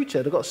bright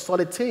future. They've got a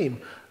solid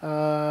team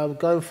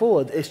going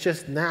forward. It's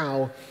just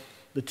now.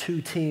 The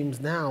two teams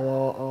now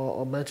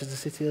are Manchester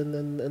City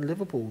and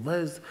Liverpool.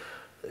 Those,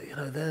 you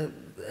know, they're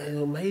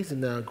amazing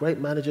now. Great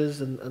managers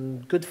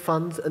and good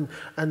funds.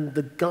 And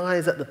the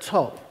guys at the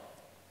top,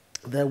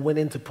 they're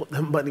willing to put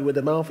their money where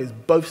their mouth is,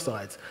 both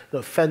sides. You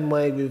know,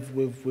 Fenway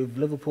with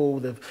Liverpool,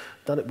 they've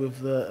done it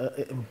with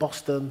in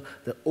Boston.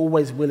 They're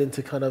always willing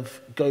to kind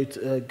of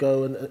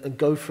go and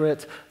go for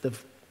it.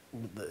 They've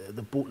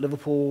bought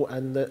Liverpool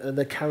and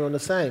they carry on the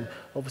same.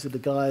 Obviously, the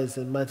guys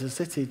in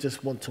Manchester City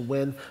just want to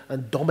win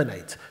and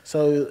dominate.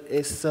 So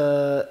it's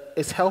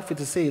healthy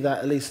to see that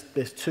at least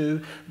there's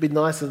two. It'd be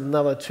nice if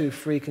another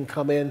 2-3 can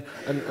come in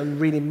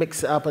and really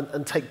mix it up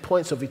and take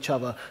points off each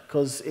other,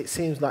 because it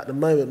seems like at the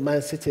moment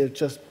Man City have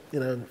just, you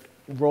know,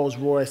 Rolls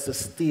Royce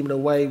just steaming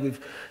away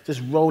with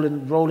just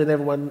rolling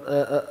everyone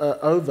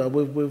over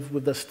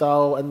with the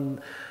style,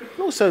 and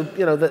also,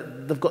 you know,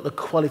 that they've got the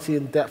quality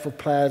and depth of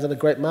players and a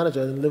great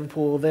manager, and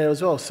Liverpool there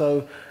as well.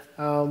 So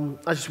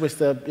I just wish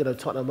that, you know,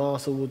 Tottenham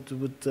Arsenal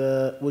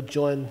would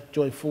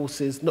join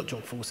forces, not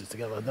join forces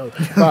together, no,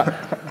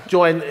 but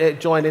join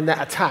in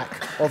that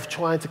attack of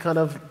trying to kind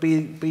of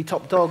be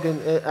top dog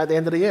at the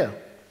end of the year.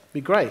 Be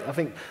great. I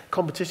think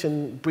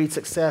competition breeds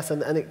success,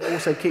 and it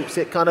also keeps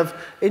it kind of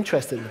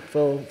interesting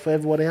for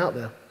everybody out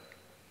there.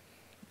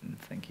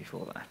 Thank you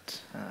for that.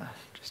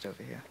 Just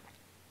over here.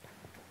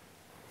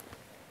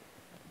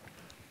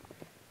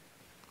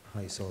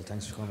 Hi, Sol.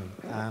 Thanks for coming.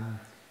 I'm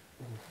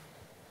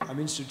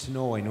interested to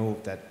know, I know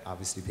that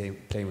obviously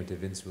playing with the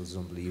Invincibles is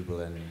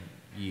unbelievable and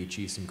you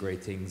achieve some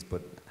great things,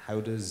 but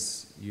how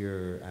does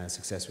your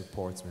success with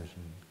Portsmouth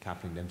and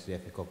captaining them to the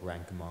FA Cup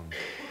rank among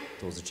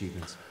those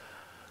achievements?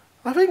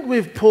 I think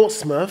with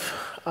Portsmouth,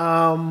 you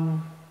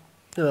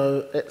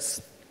know,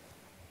 it's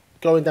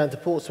going down to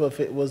Portsmouth.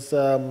 It was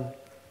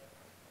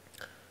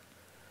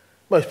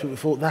most people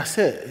thought that's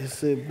it.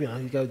 It's you know,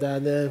 you go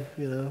down there,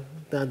 you know,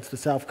 down to the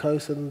south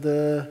coast, and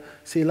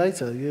see you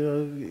later. You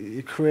know,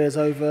 your career's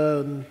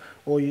over,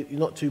 or you're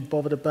not too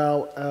bothered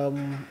about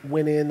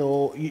winning,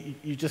 or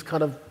you just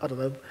kind of, I don't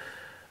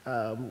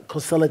know,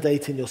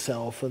 consolidating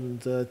yourself and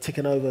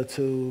ticking over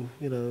to,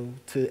 you know,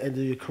 to end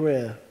of your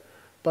career.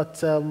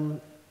 But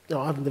you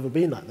know, I've never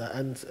been like that,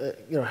 and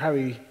you know,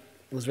 Harry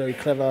was very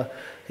clever.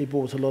 He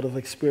brought a lot of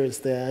experience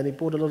there, and he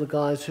brought a lot of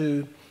guys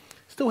who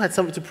still had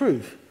something to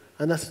prove,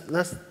 and that's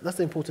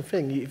the important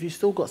thing. If you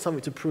still got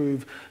something to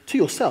prove to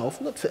yourself,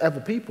 not to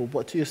other people,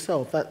 but to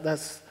yourself, I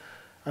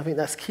think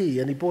that's key.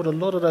 And he brought a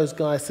lot of those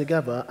guys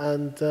together,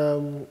 and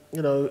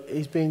you know,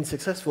 he's been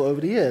successful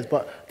over the years.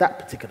 But that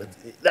particular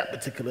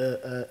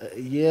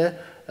year,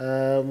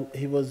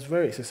 he was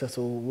very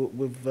successful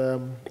with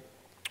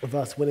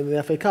us winning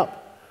the FA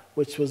Cup,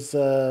 which was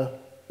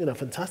you know,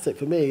 fantastic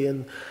for me,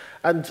 and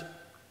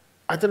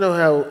I don't know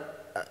how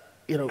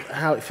you know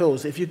how it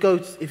feels if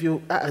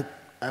you're at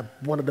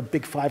one of the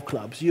big 5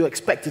 clubs, you're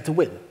expected to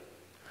win,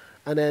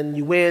 and then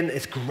you win.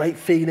 It's great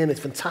feeling, it's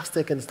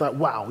fantastic, and it's like,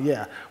 wow,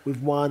 yeah,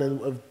 we've won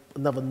and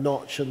another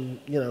notch, and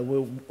you know,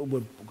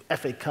 we're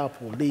FA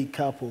Cup or League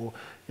Cup, or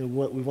you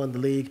know, we won the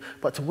league.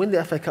 But to win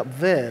the FA Cup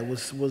there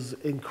was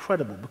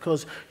incredible,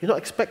 because you're not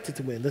expected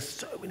to win. There's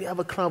so many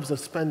other clubs that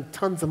spend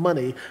tons of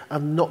money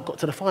and not got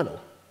to the final,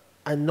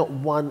 and not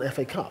won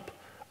FA Cup,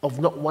 of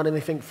not won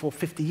anything for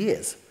 50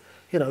 years.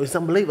 You know, it's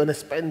unbelievable. And they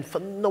spend a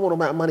phenomenal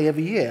amount of money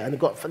every year, and they've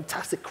got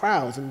fantastic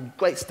crowds and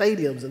great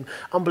stadiums and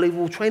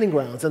unbelievable training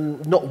grounds,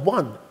 and not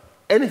won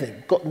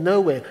anything, got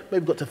nowhere,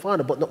 maybe got to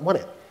final, but not won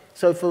it.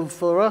 So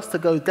for us to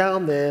go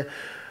down there,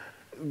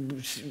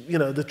 you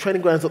know, the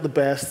training ground's not the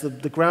best.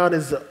 The ground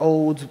is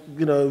old,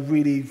 you know,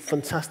 really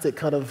fantastic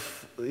kind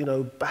of, you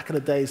know, back in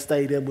the day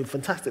stadium with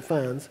fantastic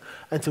fans.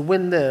 And to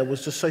win there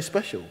was just so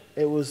special.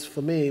 It was,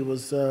 for me, it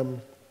was,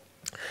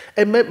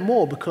 it meant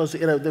more because,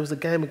 you know, there was a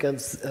game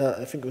against,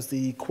 I think it was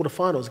the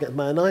quarterfinals against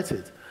Man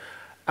United.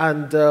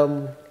 And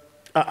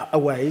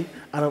away,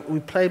 and we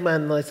played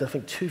Man United, I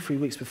think, 2-3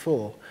 weeks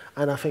before,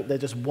 and I think they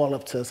just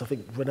walloped us. I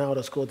think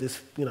Ronaldo scored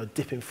this, you know,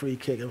 dipping free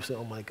kick, and we said,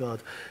 oh my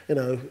God, you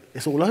know,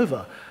 it's all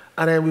over.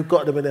 And then we've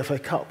got them in the FA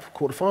Cup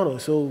quarter-final,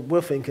 so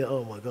we're thinking,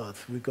 oh my God,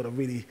 we've got to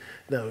really,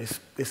 you know,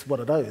 it's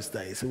one of those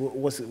days. So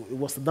what's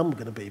the number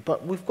going to be?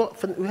 But we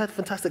had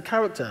fantastic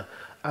character,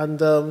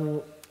 and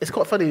it's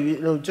quite funny,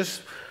 you know,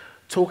 just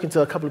talking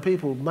to a couple of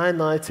people. Man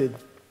United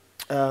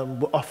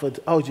were offered,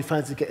 oh, do you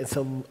fancy getting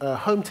some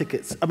away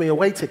tickets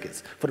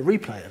for the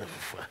replay? And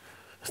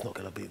it's not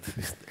going to be,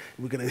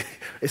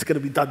 it's going to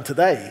be done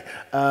today.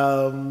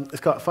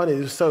 It's quite funny.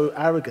 He was so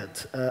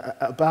arrogant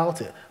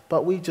about it.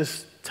 But we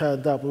just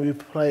turned up and we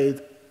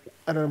played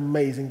an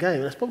amazing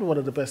game. It's probably one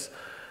of the best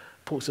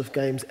Portsmouth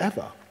games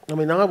ever. I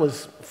mean, I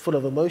was full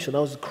of emotion. I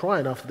was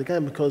crying after the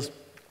game because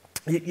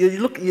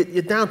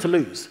you're down to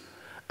lose.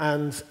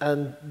 And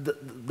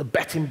the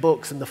betting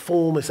books and the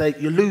form is saying,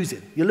 you're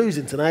losing. You're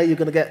losing today. You're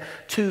going to get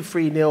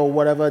 2-3-0,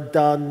 whatever,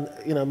 done,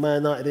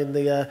 Man United in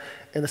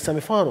the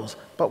semi-finals.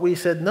 But we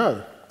said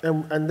no.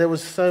 And there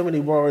was so many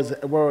warriors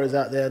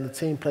out there, and the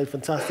team played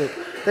fantastic.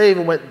 They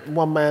even went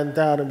one man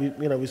down,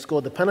 and we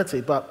scored the penalty.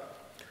 But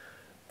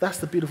that's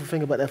the beautiful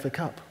thing about the FA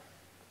Cup.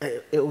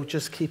 It will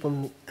just keep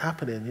on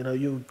happening.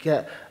 You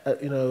get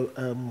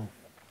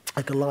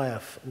a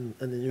Goliath, and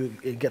then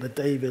you get a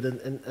David,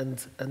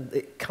 and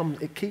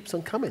it keeps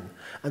on coming.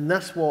 And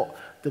that's what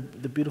the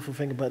beautiful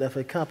thing about the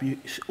FA Cup. You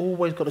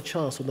always got a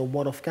chance on the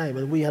one-off game,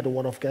 and we had a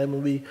one-off game,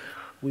 and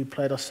we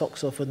played our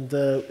socks off, and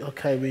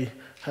we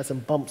had some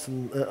bumps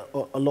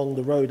along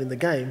the road in the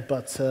game,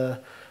 but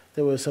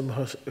there were some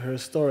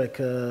historic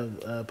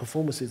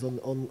performances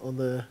on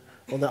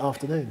that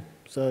afternoon.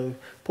 So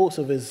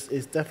Portsmouth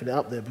is definitely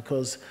up there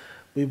because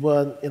we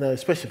weren't,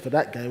 especially for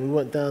that game, we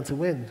weren't down to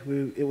win.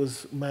 It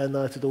was Man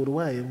United all the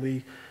way, and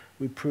we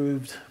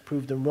proved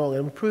them wrong,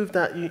 and we proved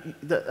that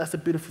that's the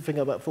beautiful thing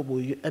about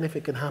football.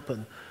 Anything can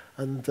happen,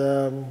 and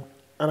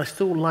I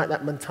still like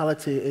that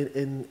mentality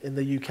in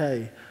the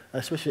UK,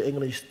 especially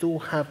England. You still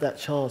have that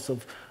chance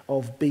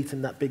of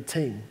beating that big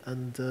team,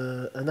 and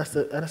that's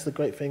the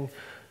great thing.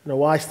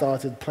 I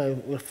started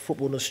playing with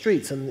football in the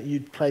streets, and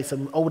you'd play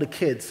some older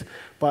kids,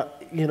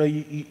 but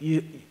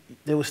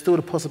there was still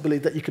the possibility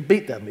that you could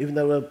beat them, even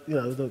though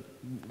the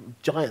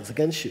giants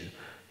against you,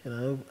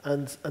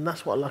 and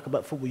that's what I like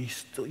about football.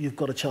 You've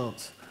got a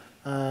chance.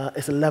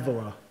 It's a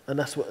leveler, and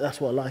that's what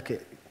I like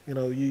it.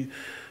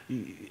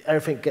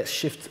 Everything gets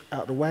shifted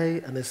out of the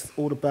way, and it's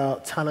all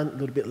about talent, a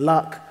little bit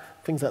luck,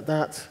 things like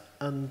that,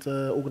 and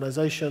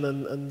organisation,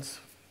 and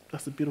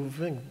that's the beautiful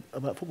thing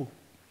about football.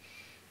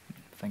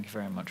 Thank you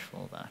very much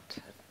for that.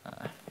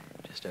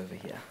 Just over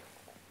here.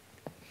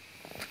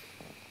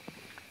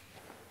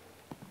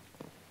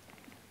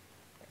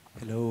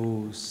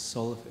 Hello,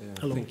 Sol.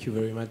 Hello. Thank you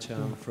very much.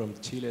 I'm from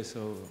Chile,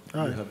 so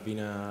Hi. you have been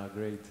a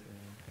great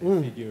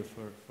figure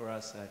for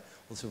us. I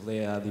also play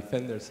a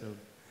defender, so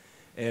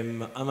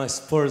I'm a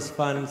sports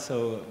fan,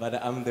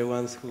 but I'm the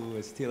ones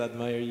who still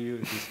admire you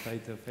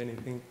despite of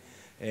anything.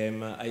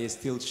 I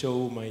still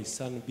show my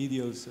son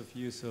videos of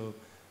you,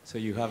 so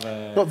you have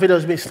a... Not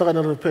videos of me sliding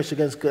on the pitch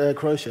against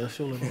Croatia,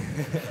 surely not.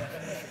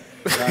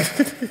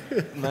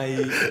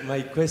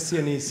 My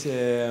question is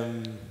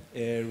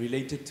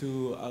related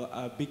to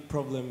a big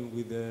problem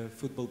with the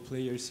football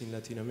players in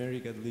Latin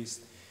America, at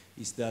least,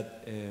 is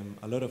that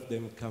a lot of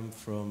them come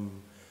from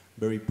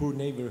very poor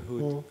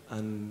neighborhood,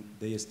 and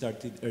they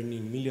started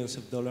earning millions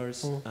of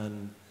dollars,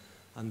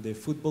 and the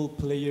football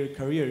player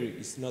career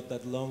is not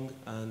that long,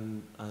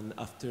 and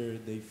after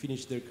they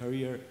finish their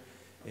career,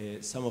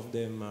 some of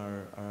them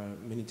are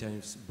many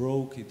times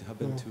broke. It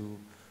happened to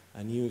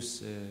a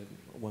news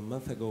 1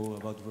 month ago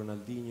about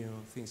Ronaldinho,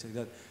 things like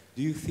that.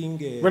 Do you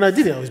think...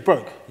 Ronaldinho is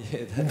broke?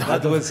 Yeah,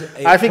 that was...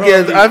 I think he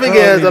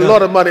has a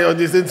lot of money on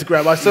his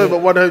Instagram. I saw him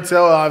at one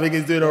hotel. I think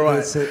he's doing all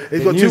right.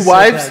 He's got 2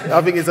 wives.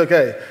 I think it's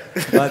okay.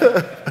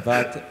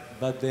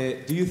 But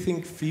do you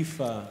think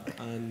FIFA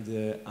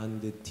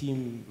and the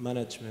team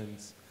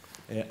management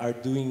are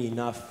doing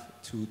enough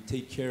to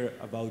take care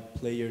about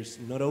players,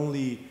 not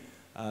only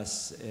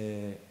as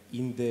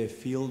in the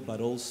field,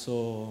 but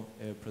also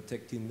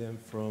protecting them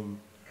from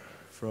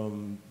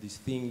these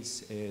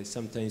things?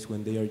 Sometimes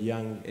when they are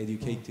young,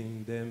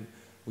 educating them.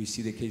 We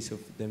see the case of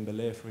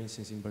Dembélé, for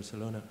instance, in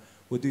Barcelona.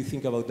 What do you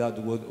think about that?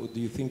 Do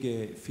you think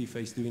FIFA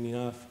is doing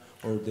enough,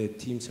 or the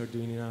teams are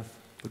doing enough?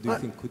 What do you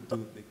think they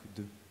could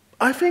do?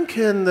 I think,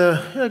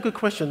 good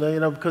question,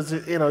 because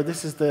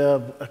this is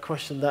a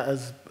question that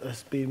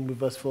has been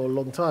with us for a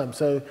long time.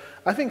 So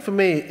I think for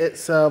me,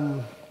 it's a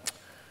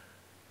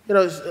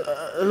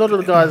lot of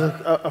the guys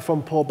are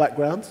from poor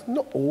backgrounds.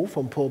 Not all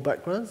from poor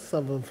backgrounds.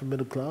 Some of them from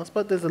middle class,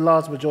 but there's a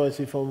large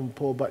majority from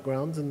poor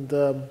backgrounds. And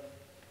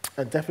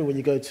definitely when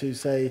you go to,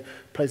 say,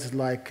 places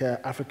like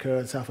Africa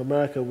and South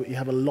America, you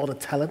have a lot of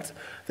talent.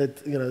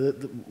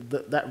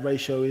 That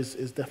ratio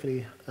is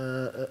definitely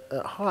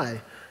high.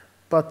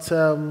 But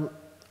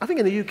I think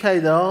in the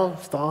UK they are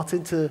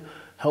starting to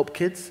help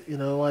kids. I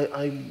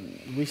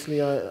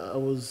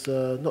was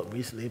not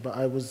recently, but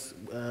I was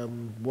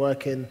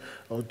working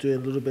or doing a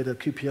little bit of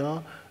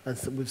QPR and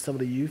with some of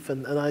the youth,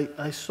 and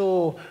I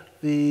saw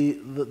the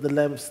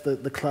lengths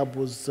that the club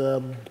was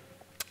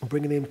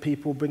bringing in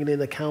people, bringing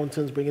in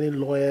accountants, bringing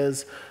in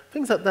lawyers,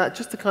 things like that,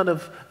 just to kind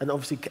of, and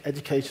obviously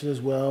education as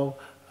well.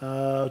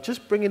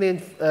 just bringing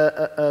in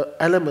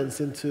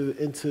elements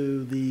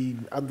into the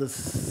under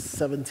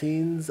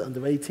 17s,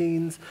 under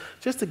 18s,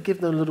 just to give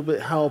them a little bit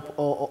of help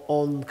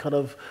on kind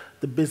of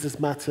the business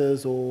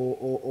matters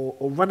or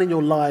running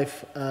your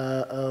life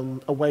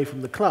away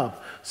from the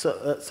club.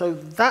 So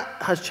that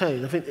has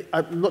changed. I think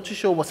I'm not too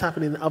sure what's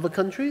happening in other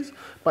countries,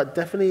 but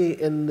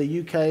definitely in the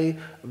UK,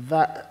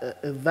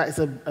 that is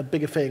a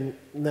bigger thing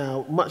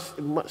now,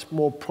 much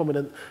more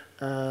prominent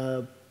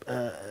for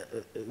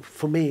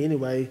me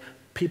anyway.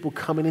 People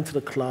coming into the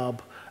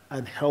club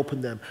and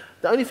helping them.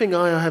 The only thing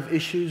I have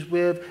issues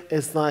with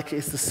is like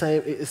it's the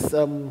same. It's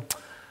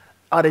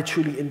are they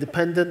truly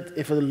independent?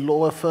 If a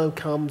lawyer firm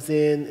comes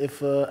in,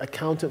 if an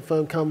accountant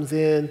firm comes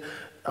in,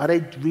 are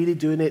they really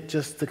doing it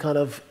just to kind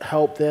of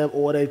help them,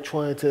 or are they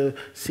trying to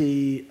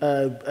see,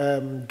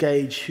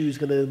 gauge who's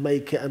going to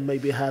make it and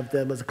maybe have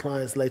them as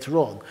clients later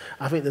on?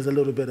 I think there's a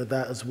little bit of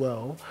that as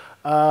well.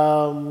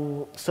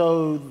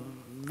 So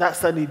that's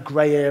the only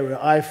grey area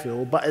I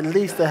feel, but at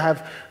least they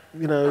have,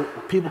 you know,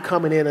 people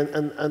coming in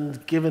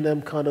and giving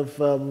them kind of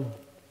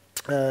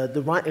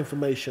the right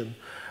information.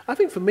 I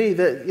think for me,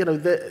 that, you know,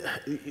 that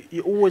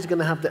you're always going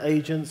to have the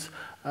agents.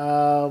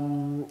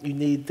 You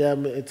need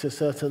them to a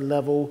certain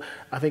level.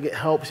 I think it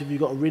helps if you've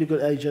got a really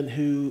good agent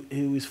who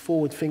is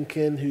forward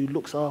thinking, who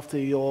looks after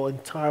your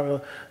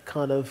entire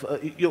kind of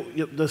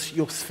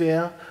your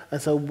sphere,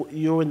 and so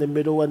you're in the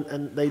middle,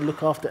 and they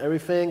look after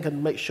everything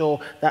and make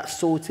sure that's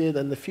sorted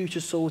and the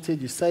future's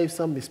sorted. You save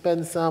some, you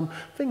spend some,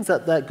 things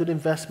like that. Good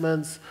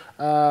investments.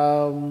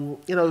 You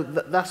know,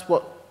 that's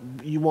what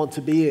you want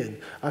to be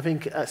in. I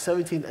think at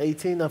 17,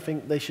 18, I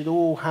think they should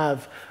all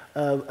have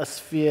a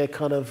sphere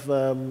kind of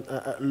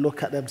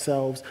look at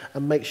themselves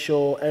and make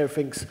sure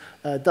everything's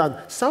done.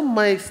 Some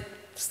may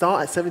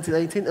start at 17,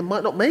 18 and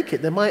might not make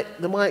it. They might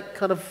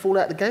kind of fall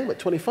out the game at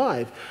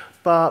 25,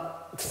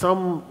 but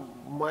some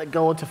might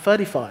go on to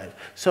 35.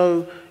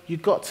 So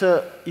you've got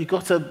to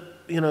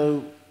you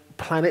know,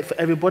 plan it for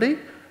everybody,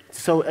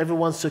 so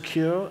everyone's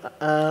secure.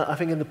 I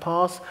think in the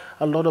past,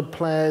 a lot of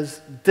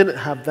players didn't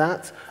have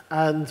that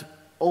and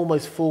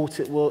almost thought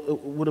it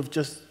would have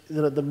just,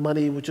 you know, the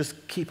money would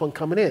just keep on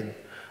coming in.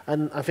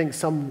 And I think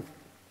some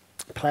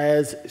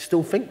players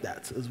still think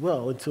that as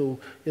well until,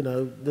 you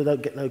know, they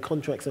don't get no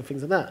contracts and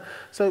things like that.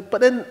 So,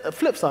 but then the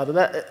flip side of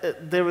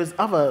that, there is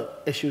other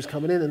issues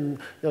coming in, and,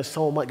 you know,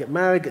 someone might get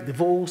married, get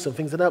divorced and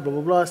things like that, blah,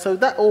 blah, blah. So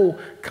that all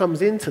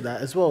comes into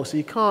that as well. So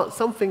you can't,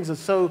 some things are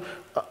so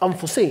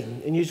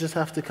unforeseen, and you just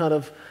have to kind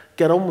of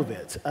get on with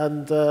it.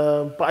 And,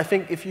 but I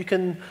think if you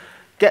can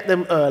get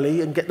them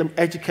early and get them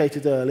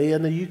educated early,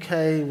 and the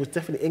UK, was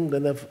definitely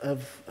England,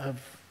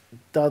 have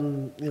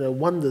done, you know,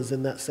 wonders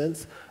in that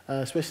sense,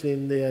 especially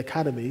in the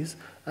academies,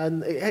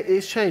 and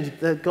it's changed.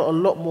 They've got a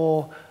lot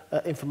more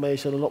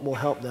information, a lot more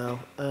help now.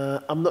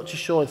 I'm not too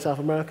sure in South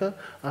America.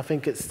 I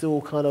think it's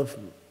still kind of,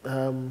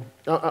 I'm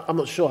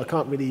not sure. I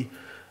can't really,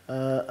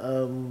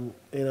 you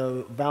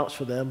know, vouch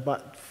for them.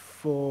 But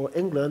for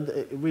England,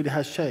 it really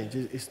has changed.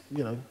 It's,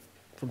 you know,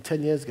 from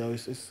 10 years ago,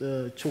 it's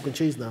chalk and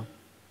cheese now.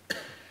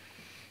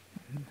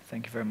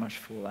 Thank you very much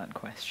for that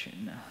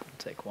question. I'll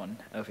take one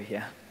over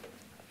here.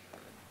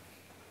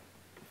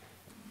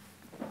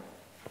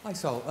 Hi,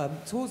 Sol.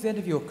 Towards the end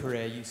of your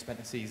career, you spent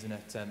a season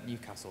at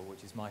Newcastle,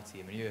 which is my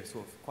team, and you're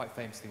sort of quite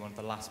famously one of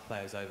the last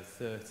players over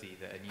 30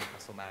 that a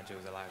Newcastle manager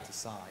was allowed to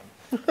sign.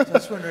 So I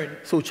was wondering...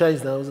 It's all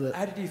changed now, isn't it?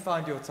 How did you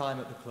find your time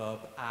at the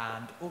club,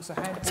 and also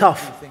how important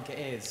Tough. do you think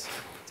it is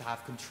to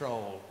have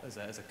control as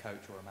a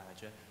coach or a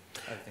manager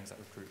over things like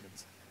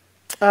recruitment?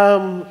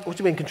 What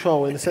do you mean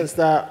control? In the sense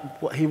that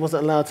he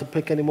wasn't allowed to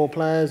pick any more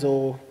players,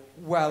 or...?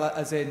 Well,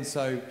 as in,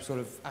 so sort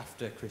of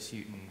after Chris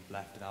Hughton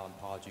left and Alan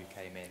Pardew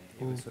came in,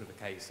 it was sort of a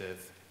case of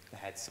the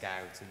head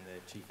scout and the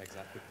chief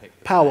exec would pick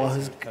the power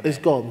is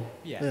gone.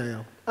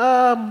 Yeah.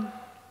 I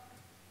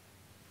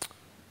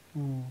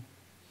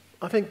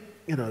think,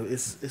 you know,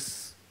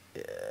 it's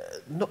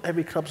not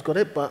every club's got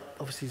it, but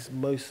obviously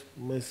most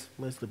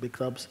of the big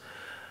clubs,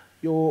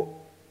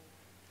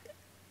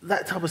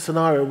 that type of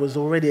scenario was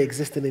already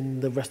existing in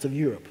the rest of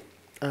Europe,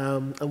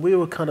 and we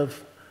were kind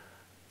of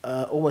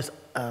almost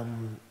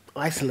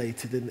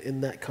isolated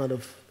in that kind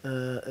of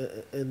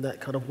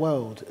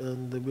world,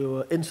 and we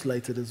were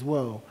insulated as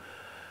well.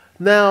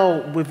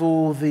 Now, with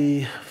all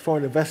the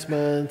foreign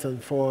investment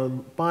and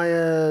foreign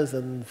buyers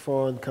and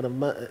foreign kind of,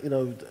 you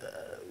know,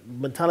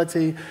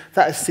 mentality,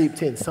 that has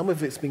seeped in. Some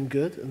of it's been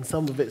good, and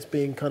some of it's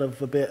been kind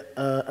of a bit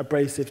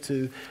abrasive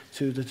to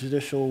the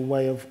traditional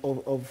way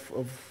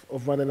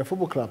of running a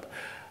football club.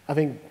 I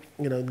think,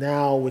 you know,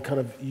 now we're kind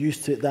of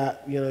used to it,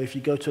 that, you know, if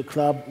you go to a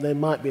club, there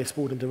might be a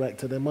sporting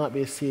director, there might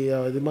be a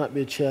CEO, there might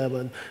be a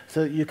chairman.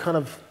 So you kind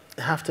of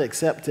have to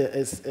accept it.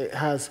 It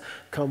has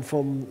come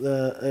from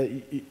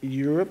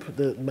Europe,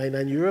 the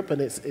mainland Europe,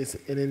 and it's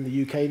in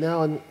the UK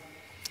now, and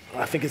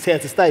I think it's here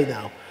to stay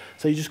now.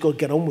 So you just got to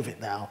get on with it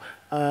now.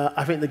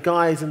 I think the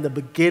guys in the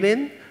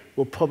beginning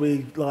will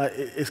probably, like,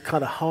 it's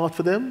kind of hard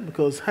for them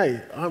because,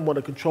 hey, I want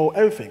to control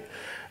everything.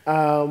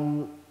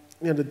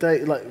 You know, the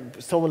day, like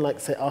someone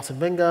like, say, Arsene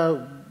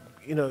Wenger,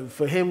 you know,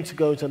 for him to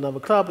go to another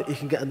club, he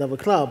can get another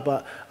club,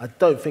 but I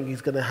don't think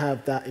he's going to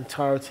have that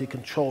entirety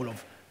control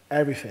of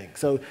everything.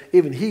 So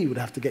even he would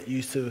have to get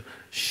used to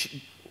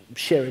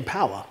sharing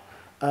power.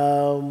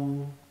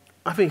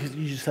 I think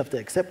you just have to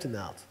accept it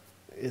now.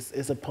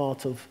 It's a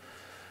part of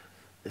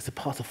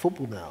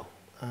football now.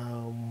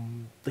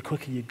 The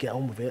quicker you get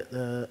on with it,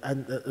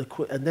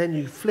 and then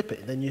you flip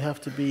it. Then you have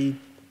to be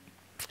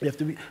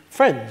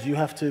friends. You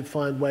have to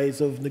find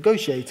ways of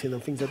negotiating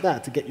and things like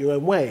that to get your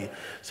own way.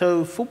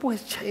 So football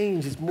has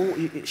changed.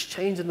 It's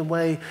changed in the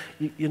way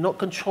you're not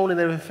controlling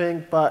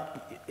everything,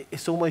 but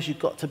it's almost you've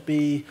got to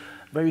be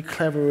very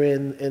clever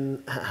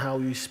in how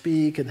you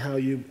speak and how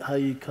you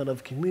kind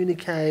of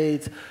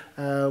communicate.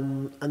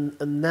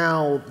 And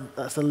now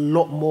that's a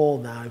lot more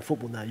now in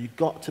football now. You've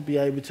got to be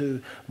able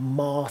to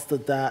master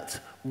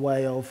that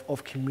way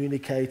of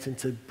communicating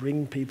to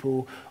bring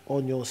people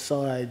on your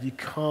side. You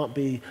can't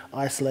be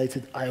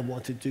isolated. I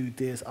want to do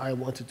this. I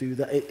want to do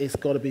that. It's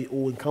got to be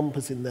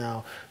all-encompassing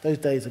now. Those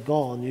days are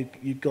gone.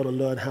 You've got to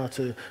learn how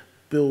to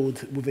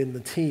build within the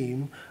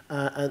team,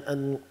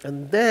 and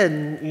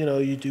then, you know,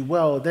 you do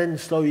well. Then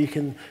slowly you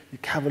can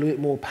have a little bit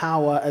more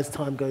power as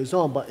time goes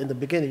on. But in the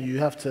beginning, you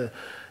have to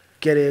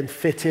get in,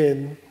 fit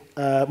in,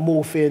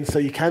 morph in so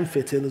you can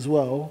fit in as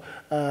well.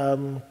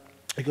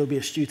 You've got to be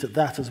astute at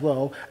that as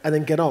well, and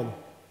then get on.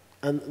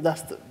 And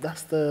that's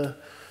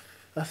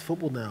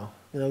football now.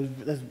 You know,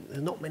 there's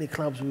not many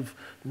clubs with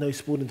no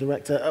sporting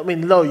director. I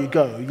mean, low you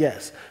go,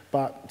 yes,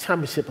 but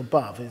championship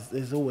above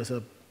is always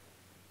a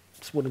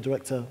sporting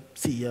director,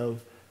 CEO,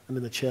 and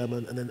then the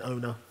chairman, and then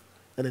owner,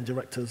 and then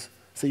directors.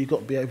 So you've got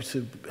to be able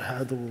to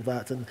handle all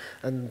that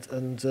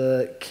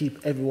and keep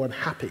everyone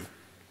happy.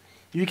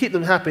 If you keep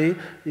them happy,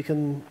 you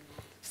can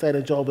stay in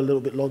a job a little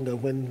bit longer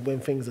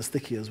when things are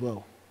sticky as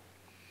well.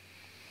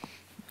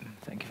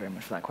 Thank you very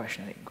much for that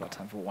question. I think we've got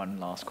time for one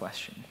last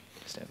question,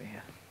 just over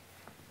here.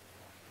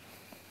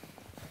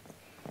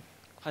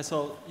 Hi,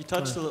 Sol. You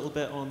touched a little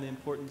bit on the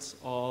importance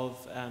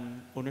of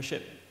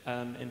ownership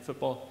in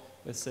football,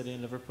 with City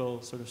and Liverpool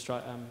sort of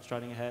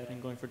striding ahead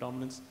and going for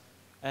dominance.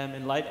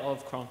 In light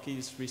of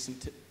Kroenke's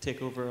recent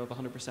takeover of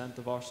 100%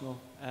 of Arsenal,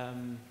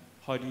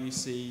 how do you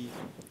see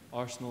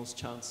Arsenal's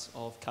chance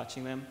of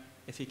catching them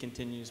if he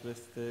continues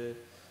with the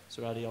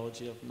sort of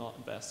ideology of not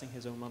investing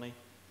his own money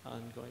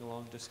and going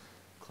along just...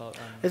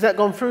 Has that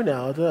gone through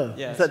now? I don't know.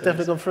 Yeah, Has that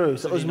definitely gone through?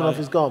 So Usmanov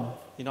is gone?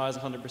 He now has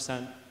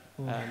 100%.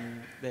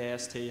 The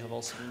AST have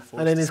also been forced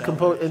and then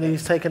to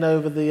he's taken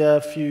over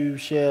the few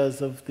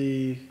shares of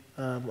the,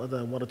 I don't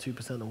know, 1 or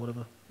 2% or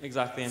whatever.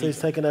 Exactly. So he's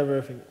taken over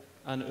everything.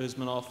 And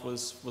Usmanov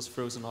was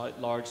frozen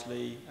out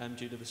largely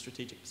due to the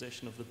strategic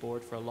position of the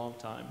board for a long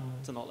time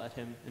to not let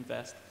him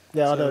invest.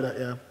 Yeah, so I know that,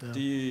 yeah. Do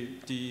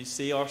you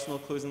see Arsenal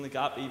closing the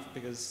gap?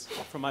 Because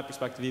from my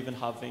perspective, even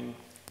having,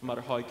 no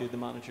matter how good the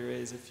manager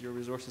is, if your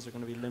resources are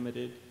going to be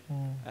limited...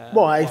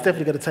 well, he's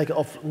definitely going to take it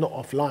off, not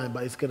offline,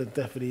 but he's going to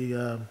definitely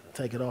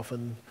take it off.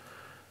 And,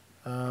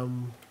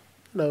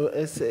 no,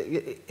 I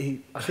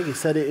think he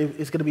said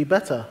it's going to be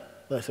better.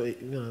 That's what,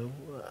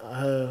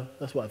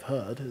 that's what I've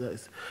heard. That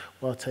it's,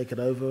 well, I'll take it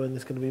over and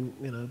it's going to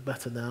be,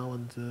 better now,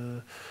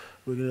 and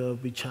we're going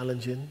to be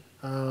challenging.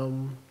 I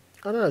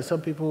don't know,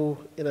 some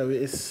people,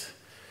 it's...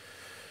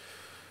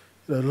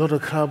 a lot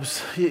of clubs,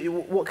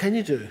 what can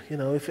you do?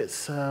 If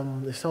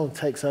someone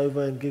takes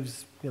over and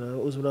gives,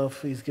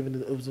 Usmanov, he's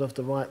given Usmanov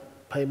the right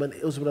payment.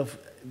 Usmanov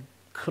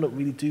couldn't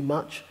really do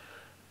much.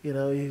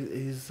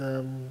 He's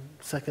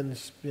second,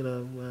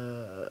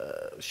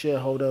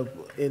 shareholder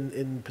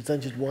in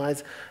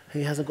percentage-wise.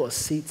 He hasn't got a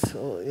seat.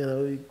 Or,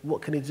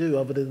 what can he do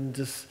other than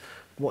just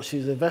watch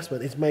his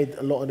investment? He's made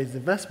a lot on his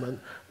investment,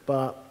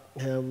 but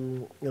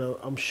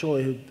I'm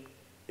sure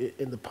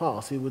in the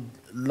past he would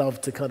love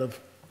to kind of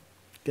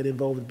get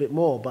involved a bit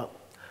more, but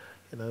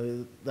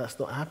that's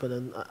not happened.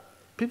 And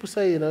people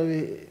say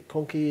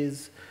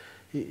Kroenke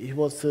he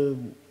wants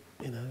to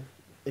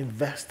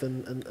invest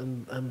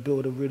and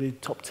build a really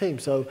top team.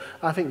 So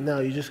I think now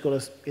you just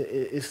got to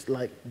it's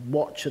like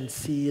watch and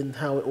see and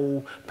how it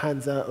all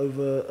pans out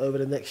over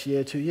the next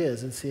year, 2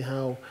 years, and see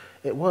how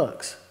it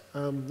works.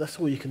 That's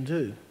all you can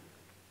do.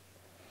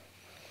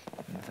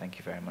 Thank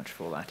you very much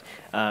for that.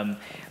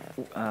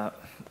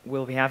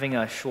 We'll be having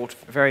a short,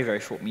 very, very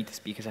short meet the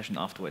speaker session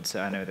afterwards.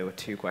 So I know there were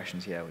 2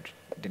 questions here which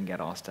didn't get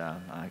asked.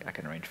 I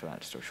can arrange for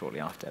that just shortly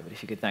after. But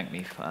if you could thank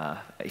me,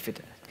 if you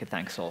could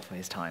thank Sol for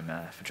his time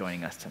for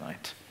joining us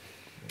tonight.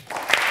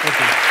 Thank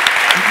you.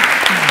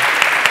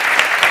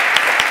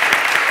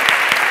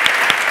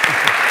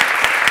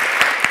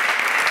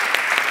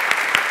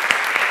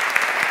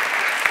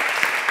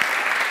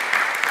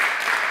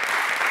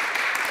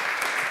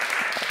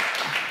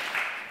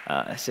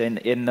 So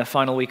in the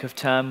final week of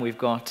term, we've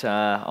got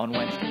on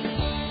Wednesday.